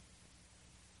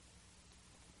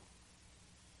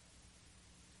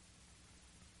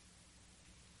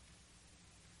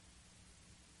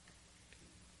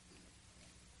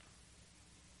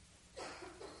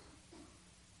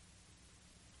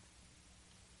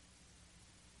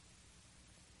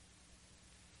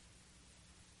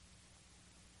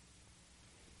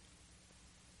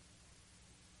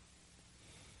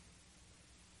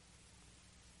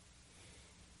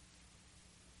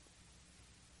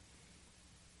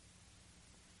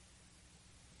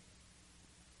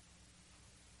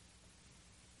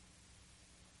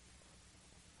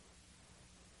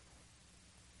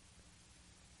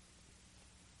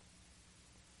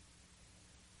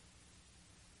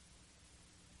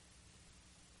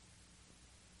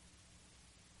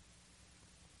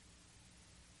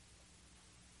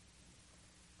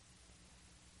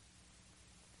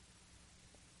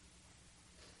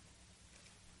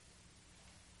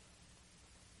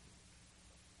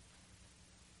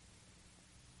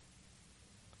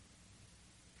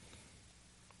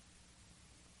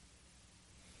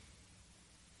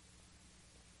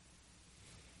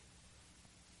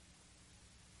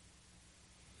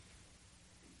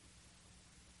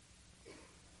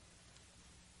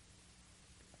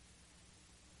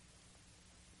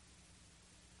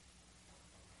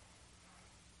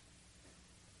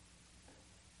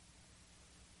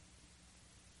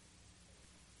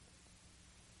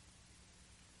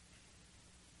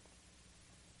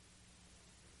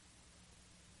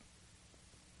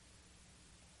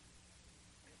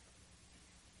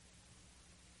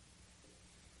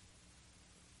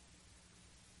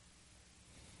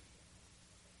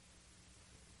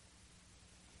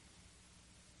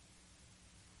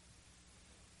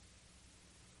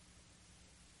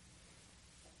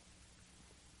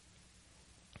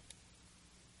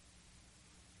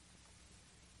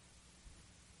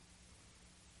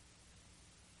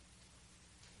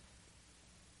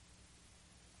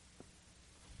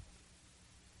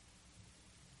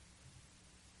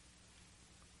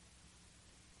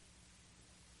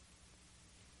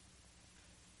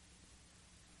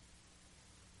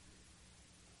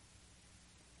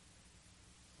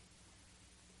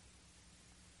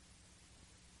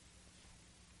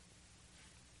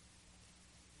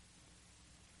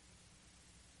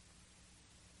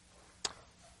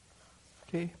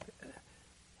 Okay.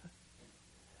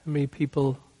 How many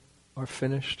people are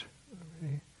finished?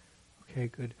 Okay,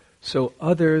 good. So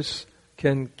others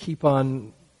can keep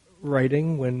on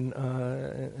writing when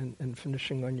and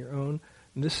finishing on your own.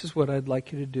 And this is what I'd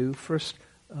like you to do. First,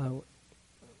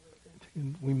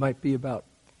 we might be about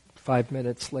 5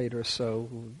 minutes late or so.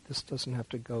 This doesn't have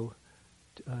to go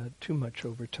too much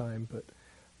over time. But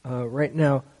right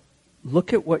now,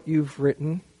 look at what you've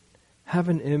written. Have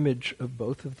an image of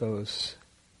both of those,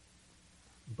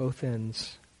 both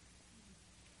ends.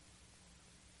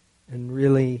 And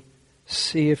really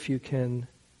see if you can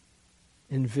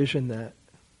envision that,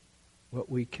 what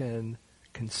we can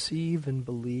conceive and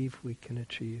believe we can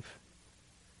achieve.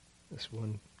 As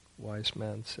one wise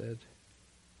man said.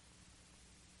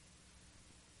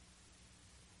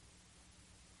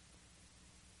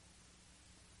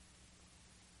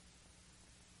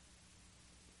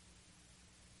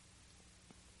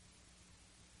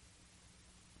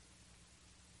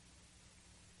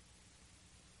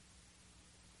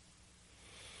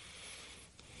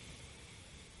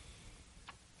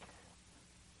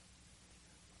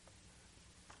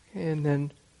 And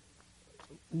then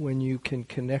when you can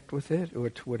connect with it, or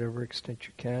to whatever extent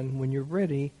you can, when you're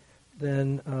ready,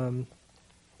 then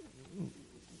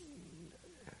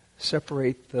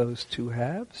separate those two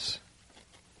halves.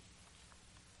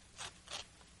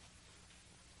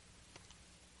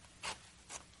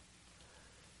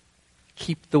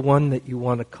 Keep the one that you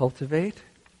want to cultivate.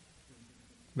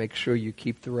 Make sure you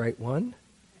keep the right one.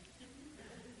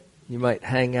 You might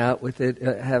hang out with it,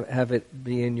 have it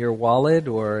be in your wallet,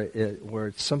 or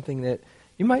it's something that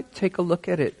you might take a look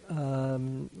at it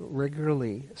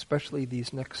regularly, especially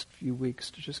these next few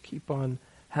weeks, to just keep on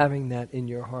having that in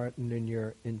your heart and in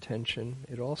your intention.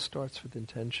 It all starts with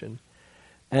intention.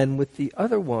 And with the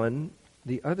other one,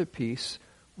 the other piece,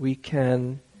 we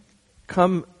can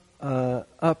come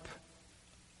up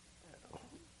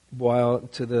while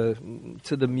to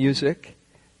the music.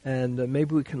 And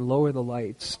maybe we can lower the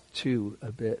lights too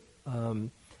a bit,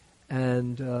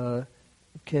 and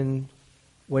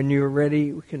when you're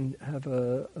ready, we can have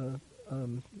a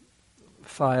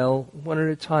file one at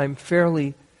a time,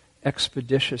 fairly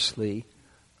expeditiously.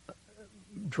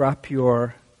 Drop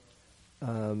your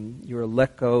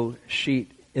let go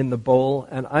sheet in the bowl,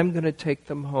 and I'm going to take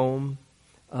them home.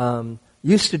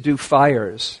 Used to do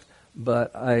fires,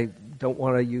 but I don't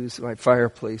want to use my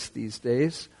fireplace these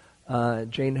days.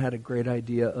 Jane had a great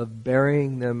idea of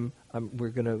burying them. We're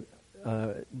going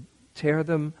to tear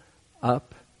them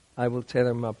up. I will tear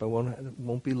them up. I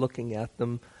won't be looking at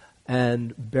them,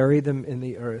 and bury them in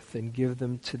the earth and give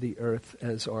them to the earth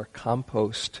as our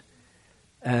compost,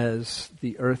 as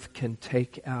the earth can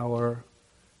take our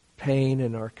pain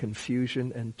and our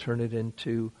confusion and turn it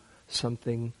into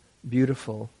something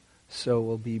beautiful. So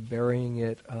we'll be burying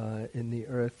it in the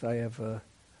earth. I have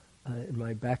in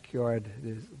my backyard,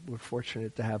 we're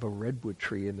fortunate to have a redwood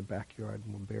tree in the backyard,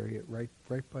 and we'll bury it right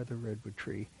by the redwood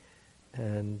tree.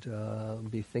 And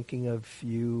be thinking of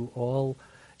you all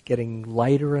getting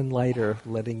lighter and lighter,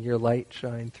 letting your light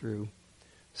shine through.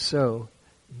 So,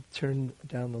 turn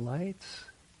down the lights.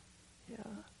 Yeah.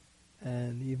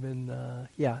 And even,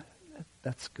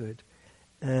 that's good.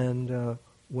 And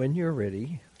when you're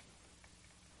ready,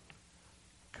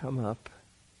 come up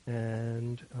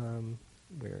and...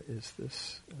 where is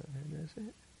this? Where is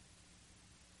it?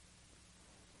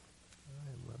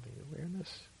 I'm loving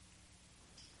awareness.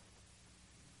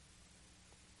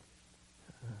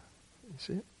 Is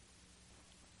it?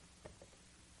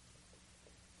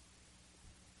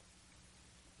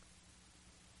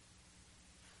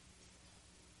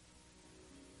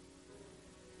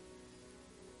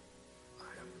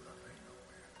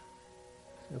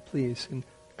 So please, and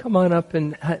come on up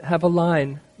and have a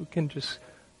line. We can just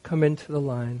come into the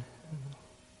line.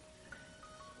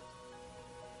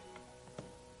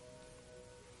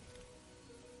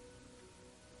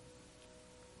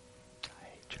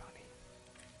 Hi, Johnny.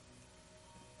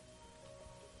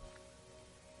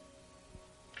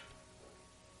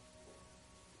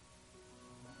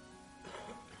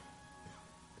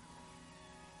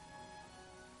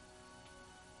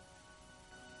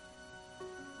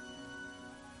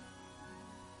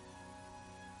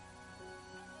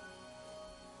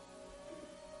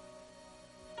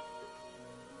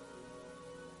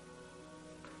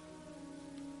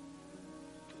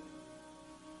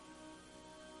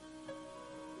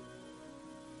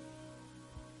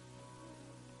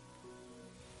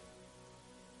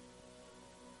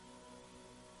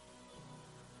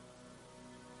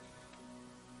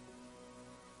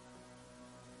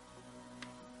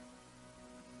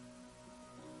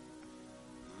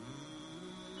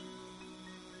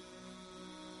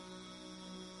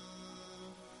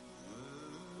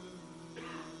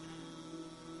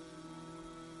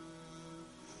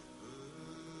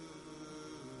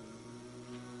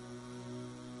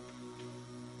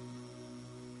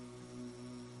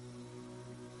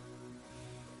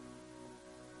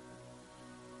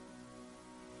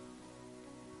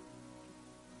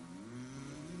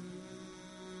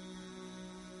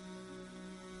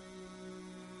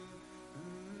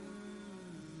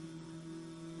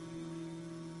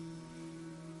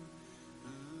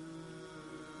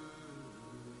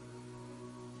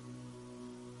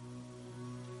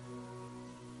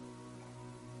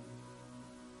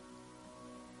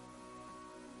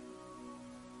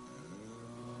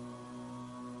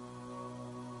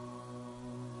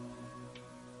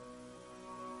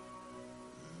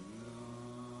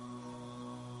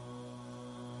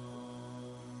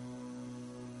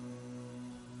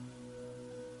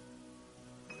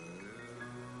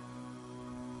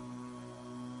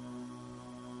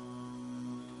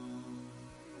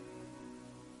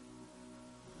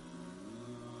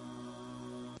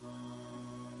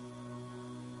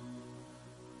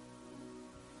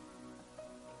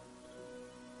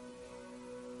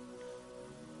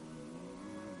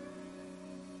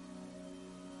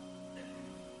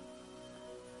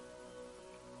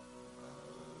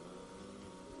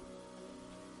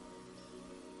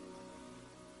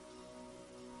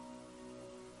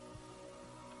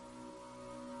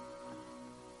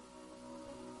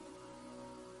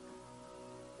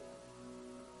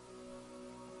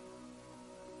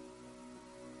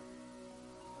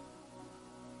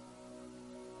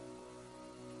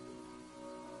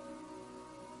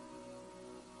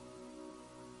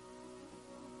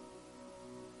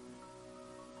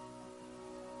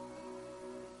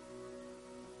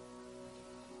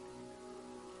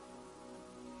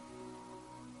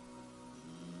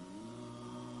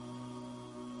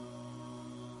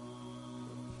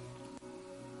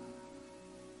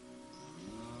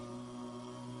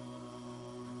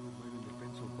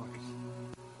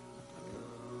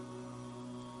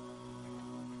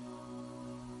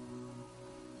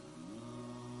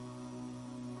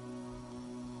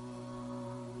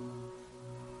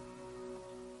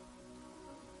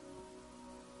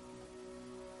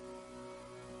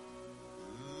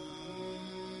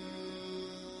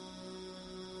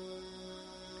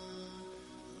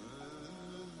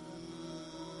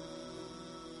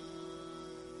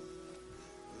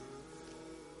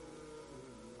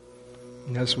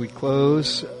 And as we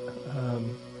close, I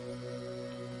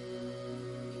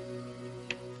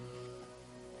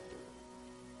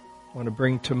want to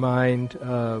bring to mind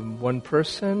one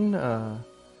person,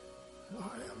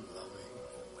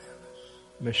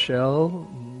 Michelle,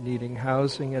 needing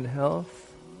housing and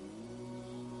health,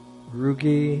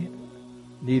 Rugi,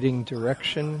 needing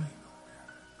direction,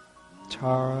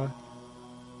 Tara,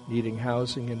 needing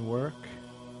housing and work,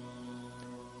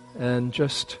 and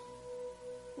just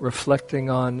reflecting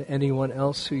on anyone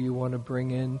else who you want to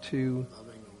bring into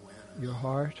your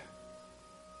heart.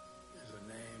 Is a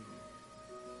name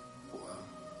for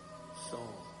a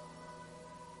soul,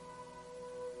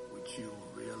 which you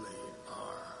really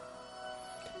are.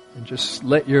 And just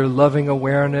let your loving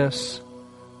awareness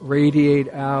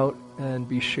radiate out and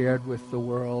be shared with the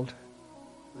world.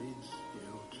 Leads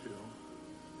you to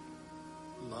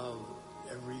love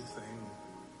everything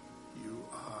you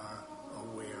are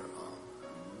aware of.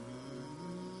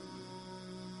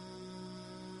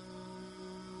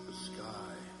 The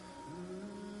sky,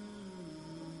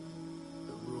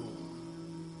 the room,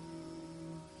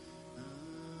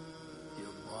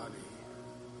 your body,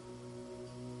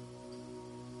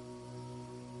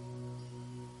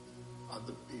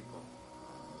 other people.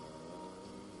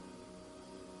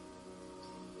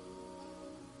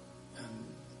 And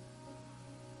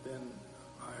then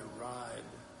I ride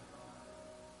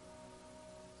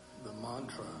the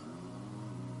mantra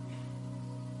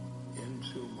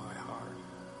into my heart.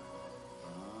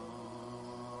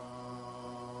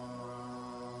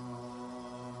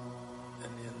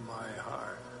 And in my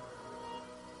heart,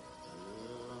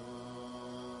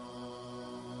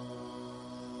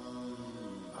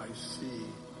 I see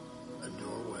a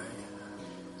doorway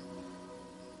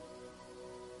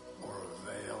or a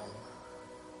veil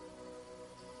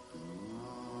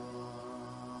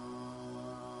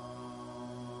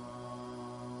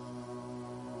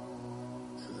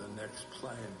to the next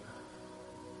plane.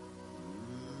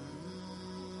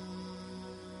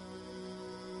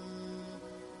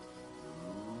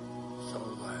 So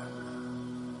that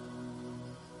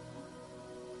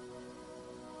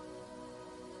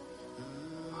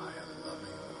I am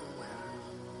loving awareness.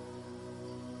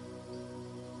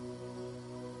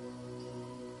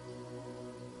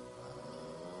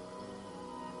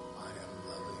 I am loving awareness. I am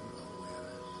loving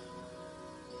awareness.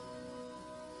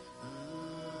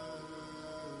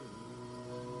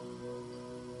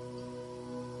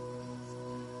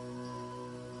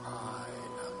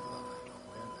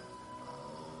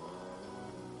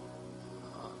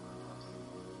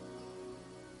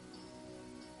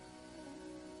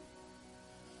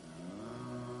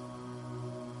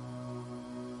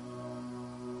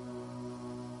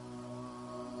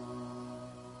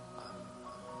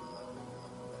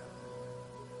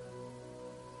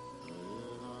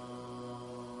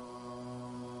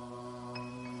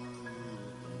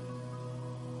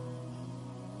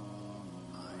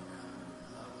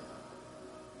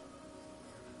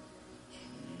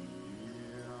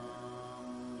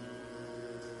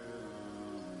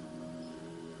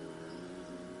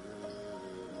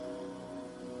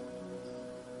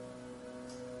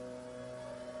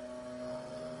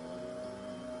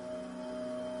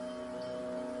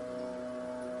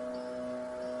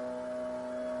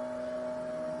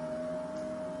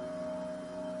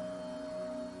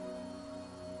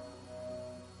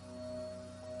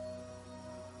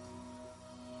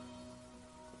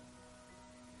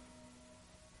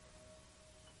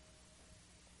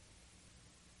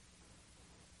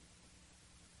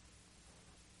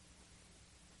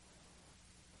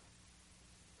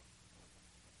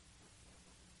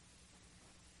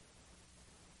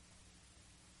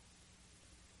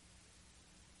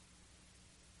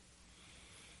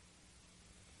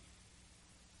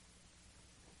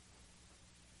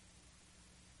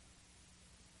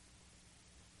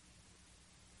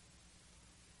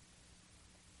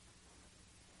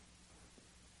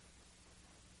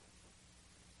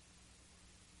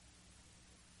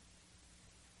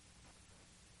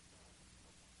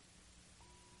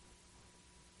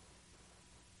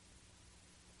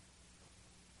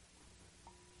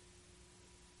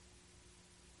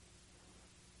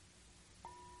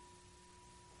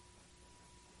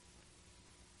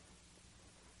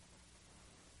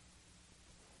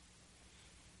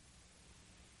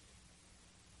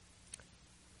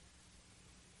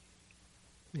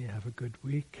 You have a good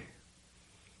week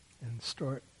and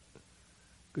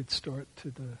good start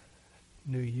to the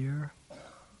new year.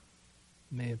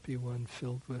 May it be one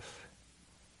filled with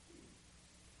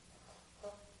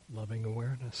loving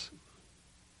awareness.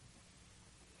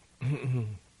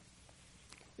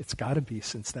 It's got to be,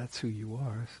 since that's who you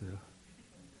are, so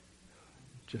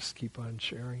just keep on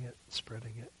sharing it,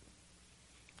 spreading it.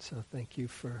 So thank you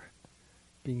for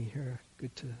being here.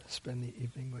 Good to spend the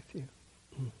evening with you.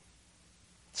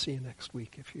 See you next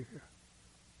week if you're here.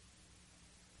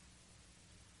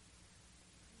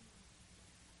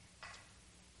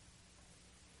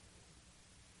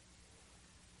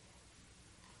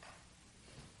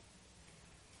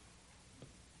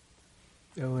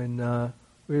 Oh, and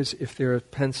if there are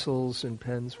pencils and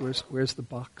pens, where's the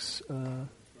box?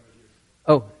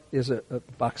 Oh, there's a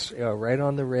box right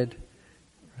on the red.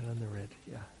 Right on the red,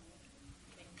 yeah.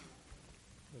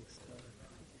 Thanks, Tyler.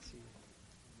 See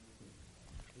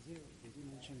you. Did you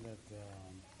mention that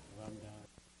Ramdas?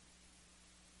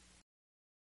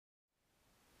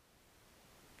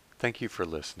 Thank you for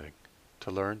listening.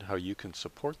 To learn how you can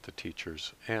support the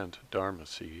teachers and Dharma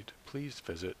Seed, please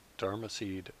visit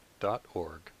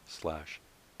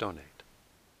dharmaseed.org/donate.